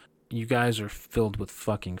 9. You guys are filled with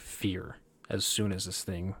fucking fear as soon as this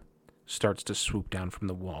thing starts to swoop down from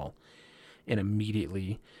the wall. And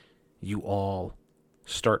immediately, you all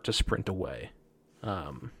start to sprint away.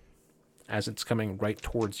 As it's coming right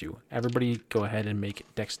towards you. Everybody go ahead and make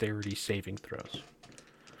dexterity saving throws.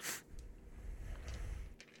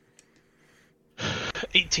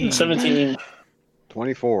 18. 17.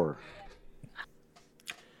 24.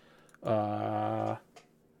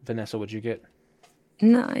 Vanessa, what'd you get?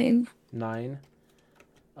 9. 9.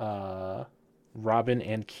 Robin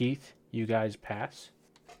and Keith, you guys pass.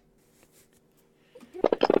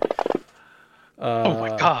 Oh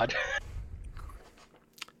my god.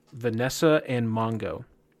 Vanessa and Mongo.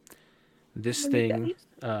 This thing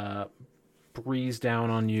breathes down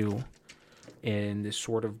on you in this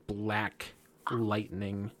sort of black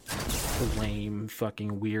lightning flame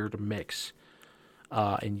fucking weird mix.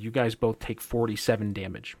 And you guys both take 47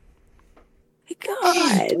 damage.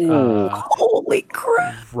 God. Holy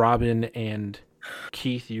crap. Robin and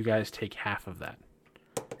Keith, you guys take half of that.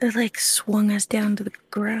 It like swung us down to the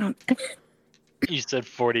ground. You said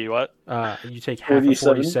 40 what? You take half of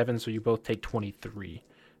 47? 47, so you both take 23.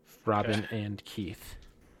 Robin and Keith.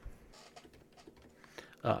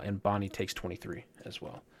 And Bonnie takes 23 as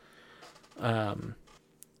well.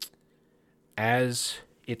 As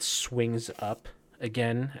it swings up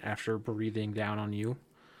again after breathing down on you,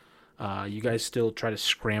 you guys still try to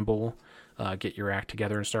scramble, get your act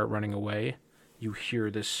together and start running away. You hear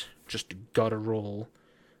this just guttural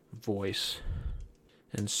voice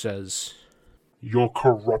and says, Your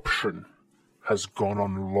corruption has gone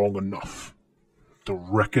on long enough. The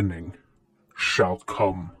reckoning shall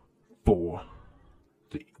come for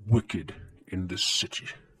the wicked in this city.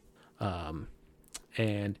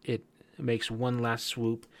 and it makes one last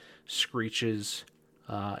swoop, screeches,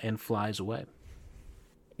 and flies away.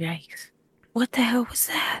 Yikes. What the hell was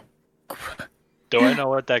that? Do I know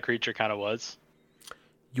what that creature kind of was?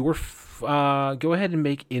 Go ahead and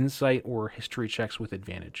make insight or history checks with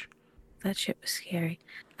advantage. That shit was scary.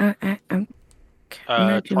 I'm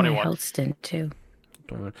gonna do my 21. health stint too.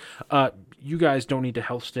 You guys don't need to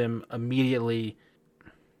health stim immediately.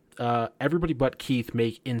 Everybody but Keith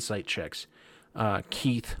make insight checks.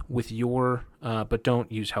 Keith, with your but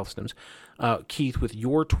don't use health stims. Keith, with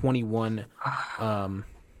your 21.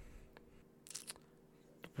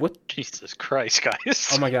 What? Jesus Christ, guys.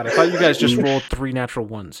 Oh my god! I thought you guys just rolled 3 natural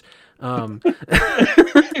ones. But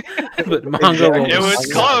Mongo rolled. It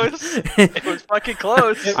was close. It was fucking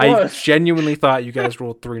close. I genuinely thought you guys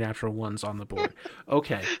rolled 3 natural ones on the board.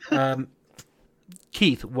 Okay.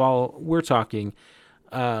 Keith, while we're talking,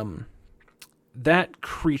 that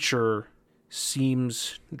creature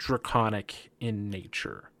seems draconic in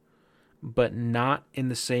nature, but not in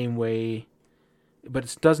the same way. But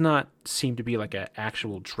it does not seem to be like an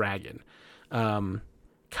actual dragon.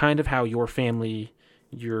 Kind of how your family,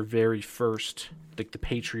 your very first, like the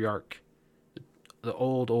patriarch, the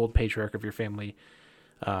old patriarch of your family,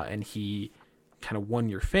 and he kind of won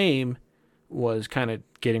your fame, was kind of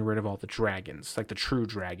getting rid of all the dragons, like the true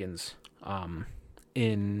dragons,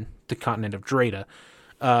 in the continent of Dreda.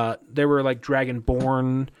 There were like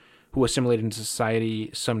dragonborn who assimilated into society,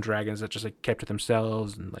 some dragons that just like kept to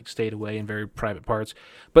themselves and like stayed away in very private parts.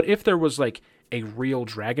 But if there was like a real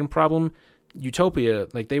dragon problem, Utopia,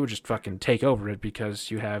 like they would just fucking take over it, because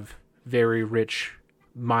you have very rich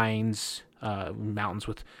mines, mountains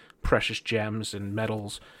with precious gems and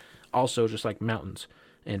metals, also just like mountains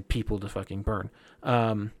and people to fucking burn.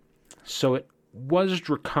 So it was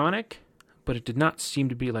draconic, but it did not seem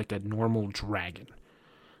to be like a normal dragon.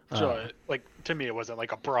 So, like, to me, it wasn't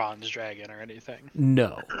like a bronze dragon or anything.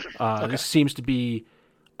 No. This seems to be,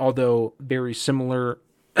 although very similar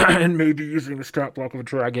and maybe using the stat block of a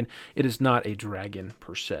dragon, it is not a dragon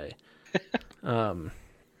per se.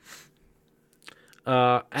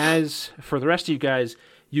 As for the rest of you guys,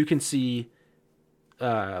 you can see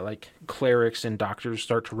like clerics and doctors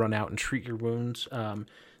start to run out and treat your wounds.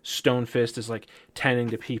 Stonefist is like tending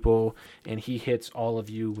to people, and he hits all of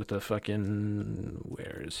you with a fucking,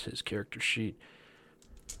 where is his character sheet?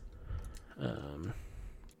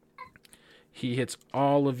 He hits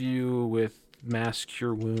all of you with mass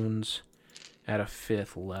cure wounds, at a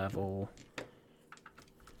 5th level.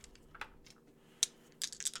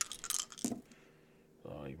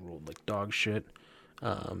 Oh, he rolled like dog shit.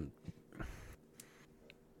 Plus,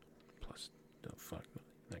 oh fuck,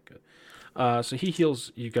 not good. So he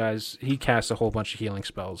heals you guys. He casts a whole bunch of healing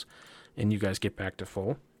spells, and you guys get back to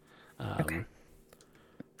full. Okay.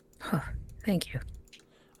 Huh, thank you.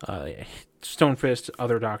 Stonefist,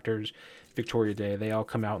 other doctors, Victoria Day, they all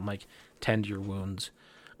come out and like tend your wounds.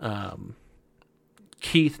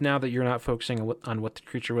 Keith, now that you're not focusing on what the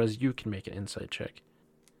creature was, you can make an insight check.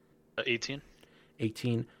 18.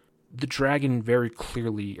 18. The dragon very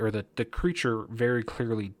clearly, or the creature very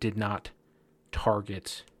clearly did not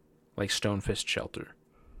target like Stonefist shelter,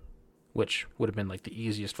 which would have been like the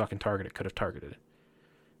easiest fucking target it could have targeted.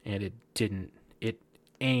 And it didn't. It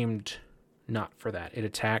aimed not for that. It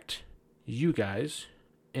attacked you guys.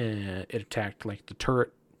 It attacked like the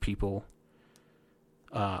turret people.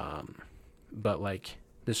 But like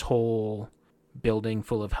this whole building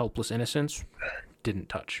full of helpless innocents didn't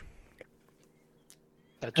touch.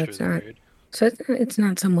 That's not really weird. So it's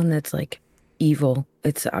not someone that's like evil.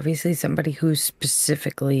 It's obviously somebody who's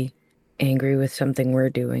specifically angry with something we're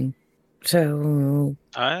doing. So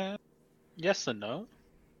Yes and no.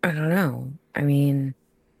 I don't know. I mean,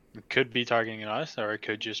 It could be targeting us, or it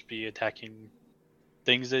could just be attacking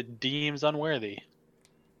things it deems unworthy.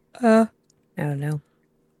 I don't know.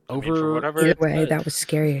 I mean, for whatever Either it way, says. that was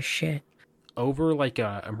scary as shit. Over like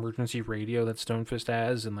a emergency radio that Stonefist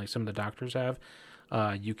has and like some of the doctors have,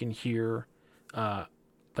 you can hear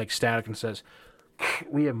like static and says,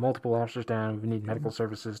 "We have multiple officers down. We need medical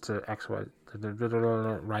services to XY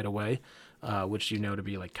right away," which you know to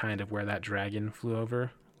be like kind of where that dragon flew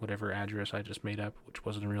over. Whatever address I just made up, which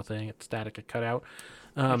wasn't a real thing. It's static. It cut out.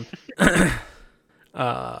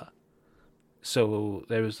 So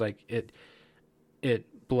there was like it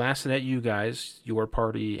blasted at you guys, your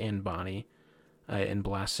party and Bonnie, and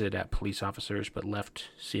blasted at police officers, but left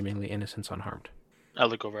seemingly innocents unharmed. I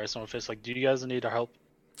look over at Stonefist like, do you guys need our help?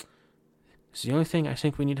 So the only thing I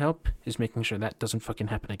think we need help is making sure that doesn't fucking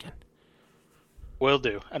happen again. Will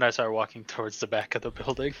do. And I start walking towards the back of the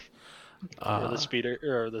building. Where the speeder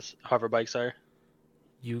or the hover bikes are.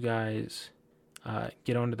 You guys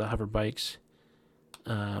get onto the hover bikes.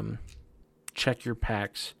 Check your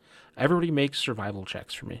packs. Everybody makes survival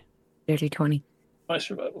checks for me. 30-20. My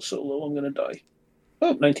survival's so low, I'm gonna die.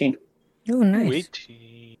 Oh, 19. Oh, nice. Ooh,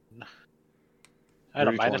 18. I had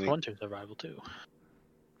a 30-20. -1 to survival too.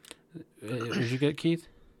 What did you get, Keith?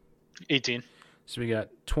 18. So we got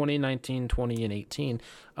 20, 19, 20, and 18.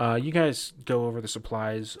 You guys go over the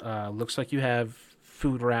supplies. Looks like you have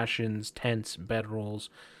food rations, tents, bedrolls,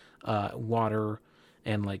 water,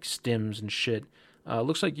 and like stims and shit.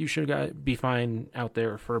 Looks like you should be fine out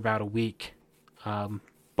there for about a week,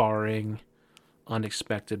 barring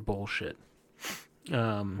unexpected bullshit.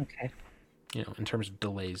 Okay. You know, in terms of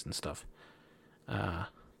delays and stuff.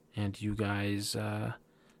 And you guys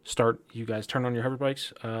turn on your hover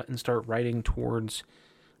bikes and start riding towards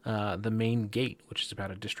the main gate, which is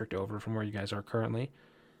about a district over from where you guys are currently.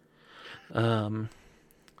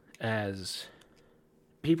 As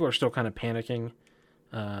people are still kind of panicking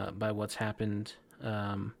by what's happened,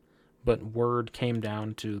 but word came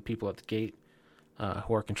down to the people at the gate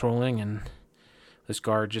who are controlling, and this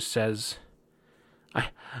guard just says, I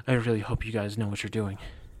really hope you guys know what you're doing.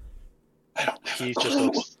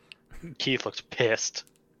 Keith looks pissed.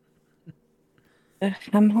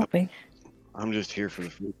 I'm hoping. I'm just here for the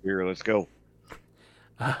food here. Let's go.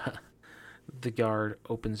 The guard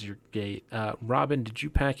opens your gate. Robin, did you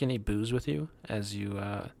pack any booze with you as you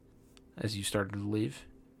started to leave?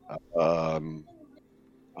 I'm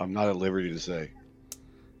not at liberty to say.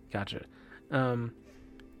 Gotcha.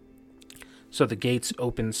 So the gates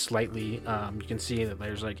open slightly. You can see that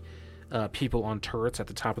there's like people on turrets at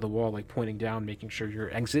the top of the wall, like pointing down, making sure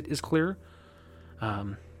your exit is clear.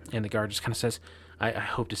 And the guard just kind of says, I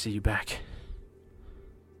hope to see you back.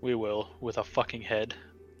 We will, with a fucking head.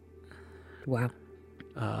 Wow.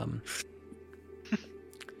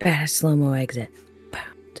 Bad slow-mo exit.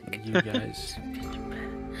 You guys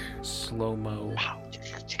slow-mo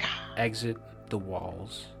exit the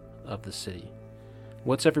walls of the city.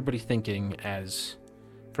 What's everybody thinking as,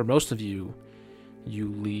 for most of you,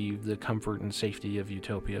 you leave the comfort and safety of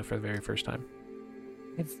Utopia for the very first time?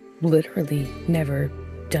 I've literally never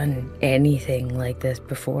done anything like this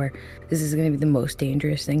before. This is going to be the most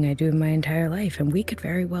dangerous thing I do in my entire life, and we could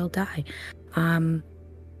very well die.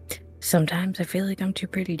 Sometimes I feel like I'm too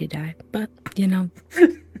pretty to die, but, you know.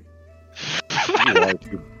 You are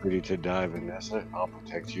too pretty to die, Vanessa. I'll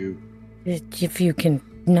protect you. If you can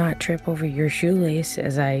not trip over your shoelace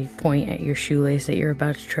as I point at your shoelace that you're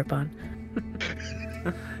about to trip on.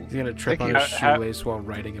 He's gonna trip Thank on you. his shoelace while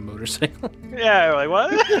riding a motorcycle. Yeah, like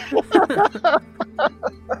what?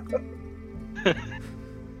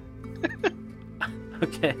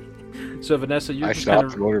 Okay. So Vanessa, you're I just kind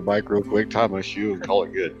stopped of the motorbike real quick, tie my shoe, and call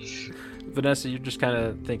it good. Vanessa, you're just kind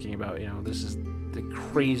of thinking about, this is the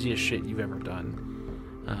craziest shit you've ever done.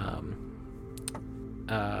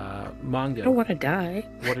 Manga, I don't want to die.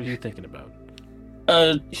 what are you thinking about?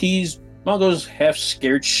 Mongo's half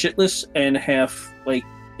scared shitless and half like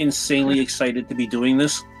insanely excited to be doing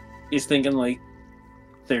this. He's thinking like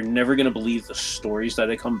they're never gonna believe the stories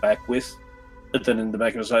that I come back with. But then in the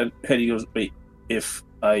back of his head he goes, wait, if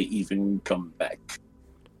I even come back.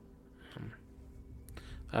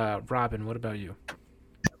 Robin, what about you?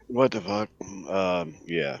 What the fuck?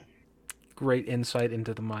 Yeah. Great insight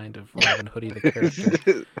into the mind of Robin Hoodie, the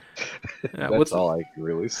character. That's all I can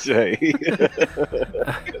really say.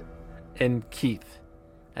 And Keith,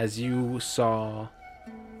 as you saw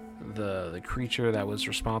the creature that was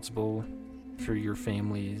responsible for your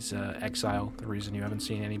family's exile, the reason you haven't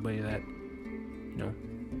seen anybody that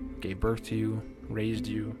gave birth to you, raised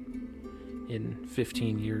you in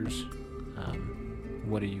 15 years,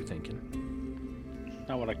 what are you thinking?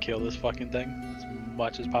 I want to kill this fucking thing as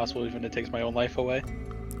much as possible, even if it takes my own life away.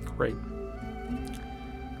 Great.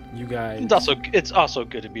 You guys, It's also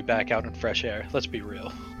good to be back out in fresh air. Let's be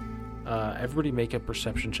real. everybody make a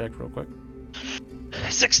perception check real quick.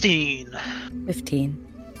 16. 15.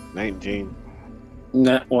 19.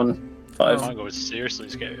 Nat 1, 5. Mongo is seriously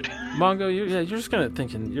scared. Mongo, you're just kind of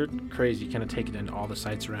thinking, you're crazy, kind of taking in all the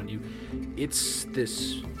sights around you. It's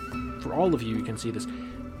this, for all of you, you can see this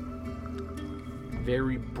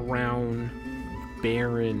very brown,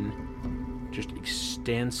 barren, just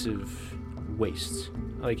expansive wastes.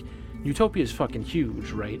 Like, Utopia is fucking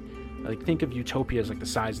huge, right? Like, think of Utopia as like the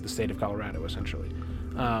size of the state of Colorado, essentially.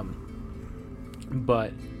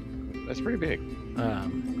 But That's pretty big.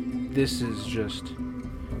 this is just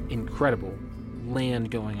incredible land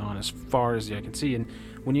going on as far as the eye can see. And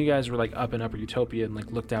when you guys were like up in Upper Utopia and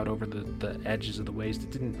like looked out over the edges of the waste,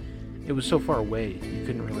 it was so far away you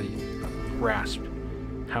couldn't really grasp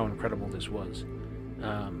how incredible this was.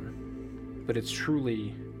 But it's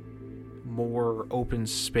truly more open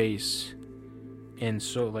space, and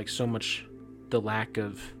so much the lack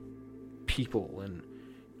of people and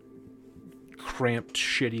cramped,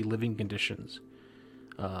 shitty living conditions.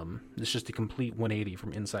 It's just a complete 180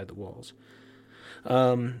 from inside the walls.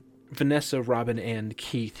 Vanessa, Robin, and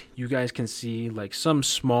Keith, you guys can see like some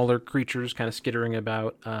smaller creatures kind of skittering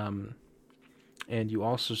about, and you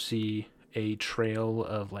also see a trail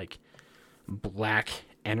of like black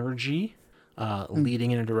energy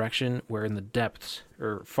leading in a direction where in the depths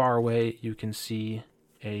or far away you can see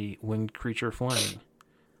a winged creature flying.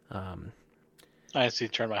 I see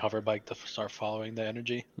turn my hover bike to start following the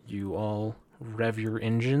energy. You all rev your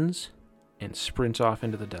engines and sprint off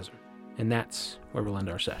into the desert. And that's where we'll end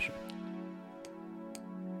our session.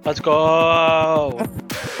 Let's go!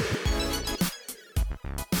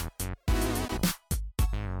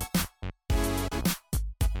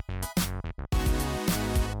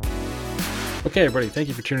 Okay, everybody, thank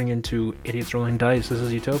you for tuning in to Idiots Rolling Dice. This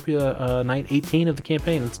is Utopia, night 18 of the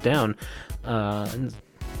campaign. It's down.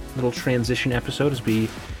 Little transition episode as we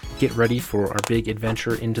get ready for our big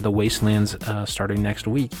adventure into the Wastelands starting next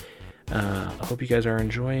week. I hope you guys are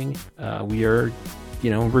enjoying. We are,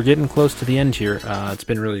 we're getting close to the end here. It's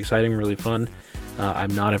been really exciting, really fun.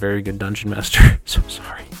 I'm not a very good dungeon master, so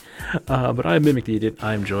sorry. But I'm Mimic the Idiot.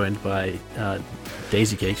 I'm joined by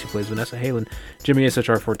Daisy Cakes, who plays Vanessa Halen, Jimmy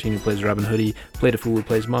SHR14, who plays Robin Hoodie, Played a Fool, who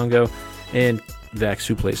plays Mongo, and Vax,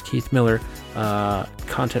 who plays Keith Miller.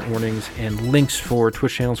 Content warnings and links for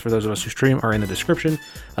Twitch channels for those of us who stream are in the description.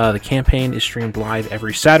 The campaign is streamed live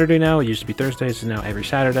every Saturday now. It used to be Thursdays, so now every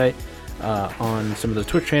Saturday on some of the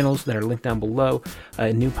Twitch channels that are linked down below.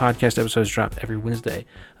 New podcast episodes drop every Wednesday.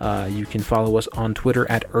 You can follow us on Twitter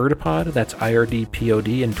at Erdpod, that's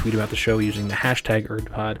IRDPOD, and tweet about the show using the hashtag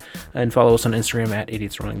Erdpod, and follow us on Instagram at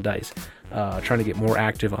Idiots Rolling Dice. Trying to get more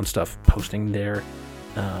active on stuff, posting there.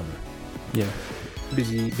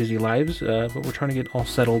 Busy lives, but we're trying to get all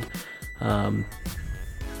settled and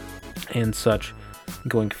such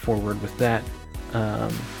going forward with that.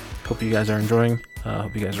 Hope you guys are enjoying.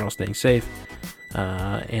 Hope you guys are all staying safe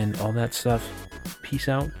and all that stuff. Peace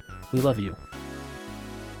out. We love you.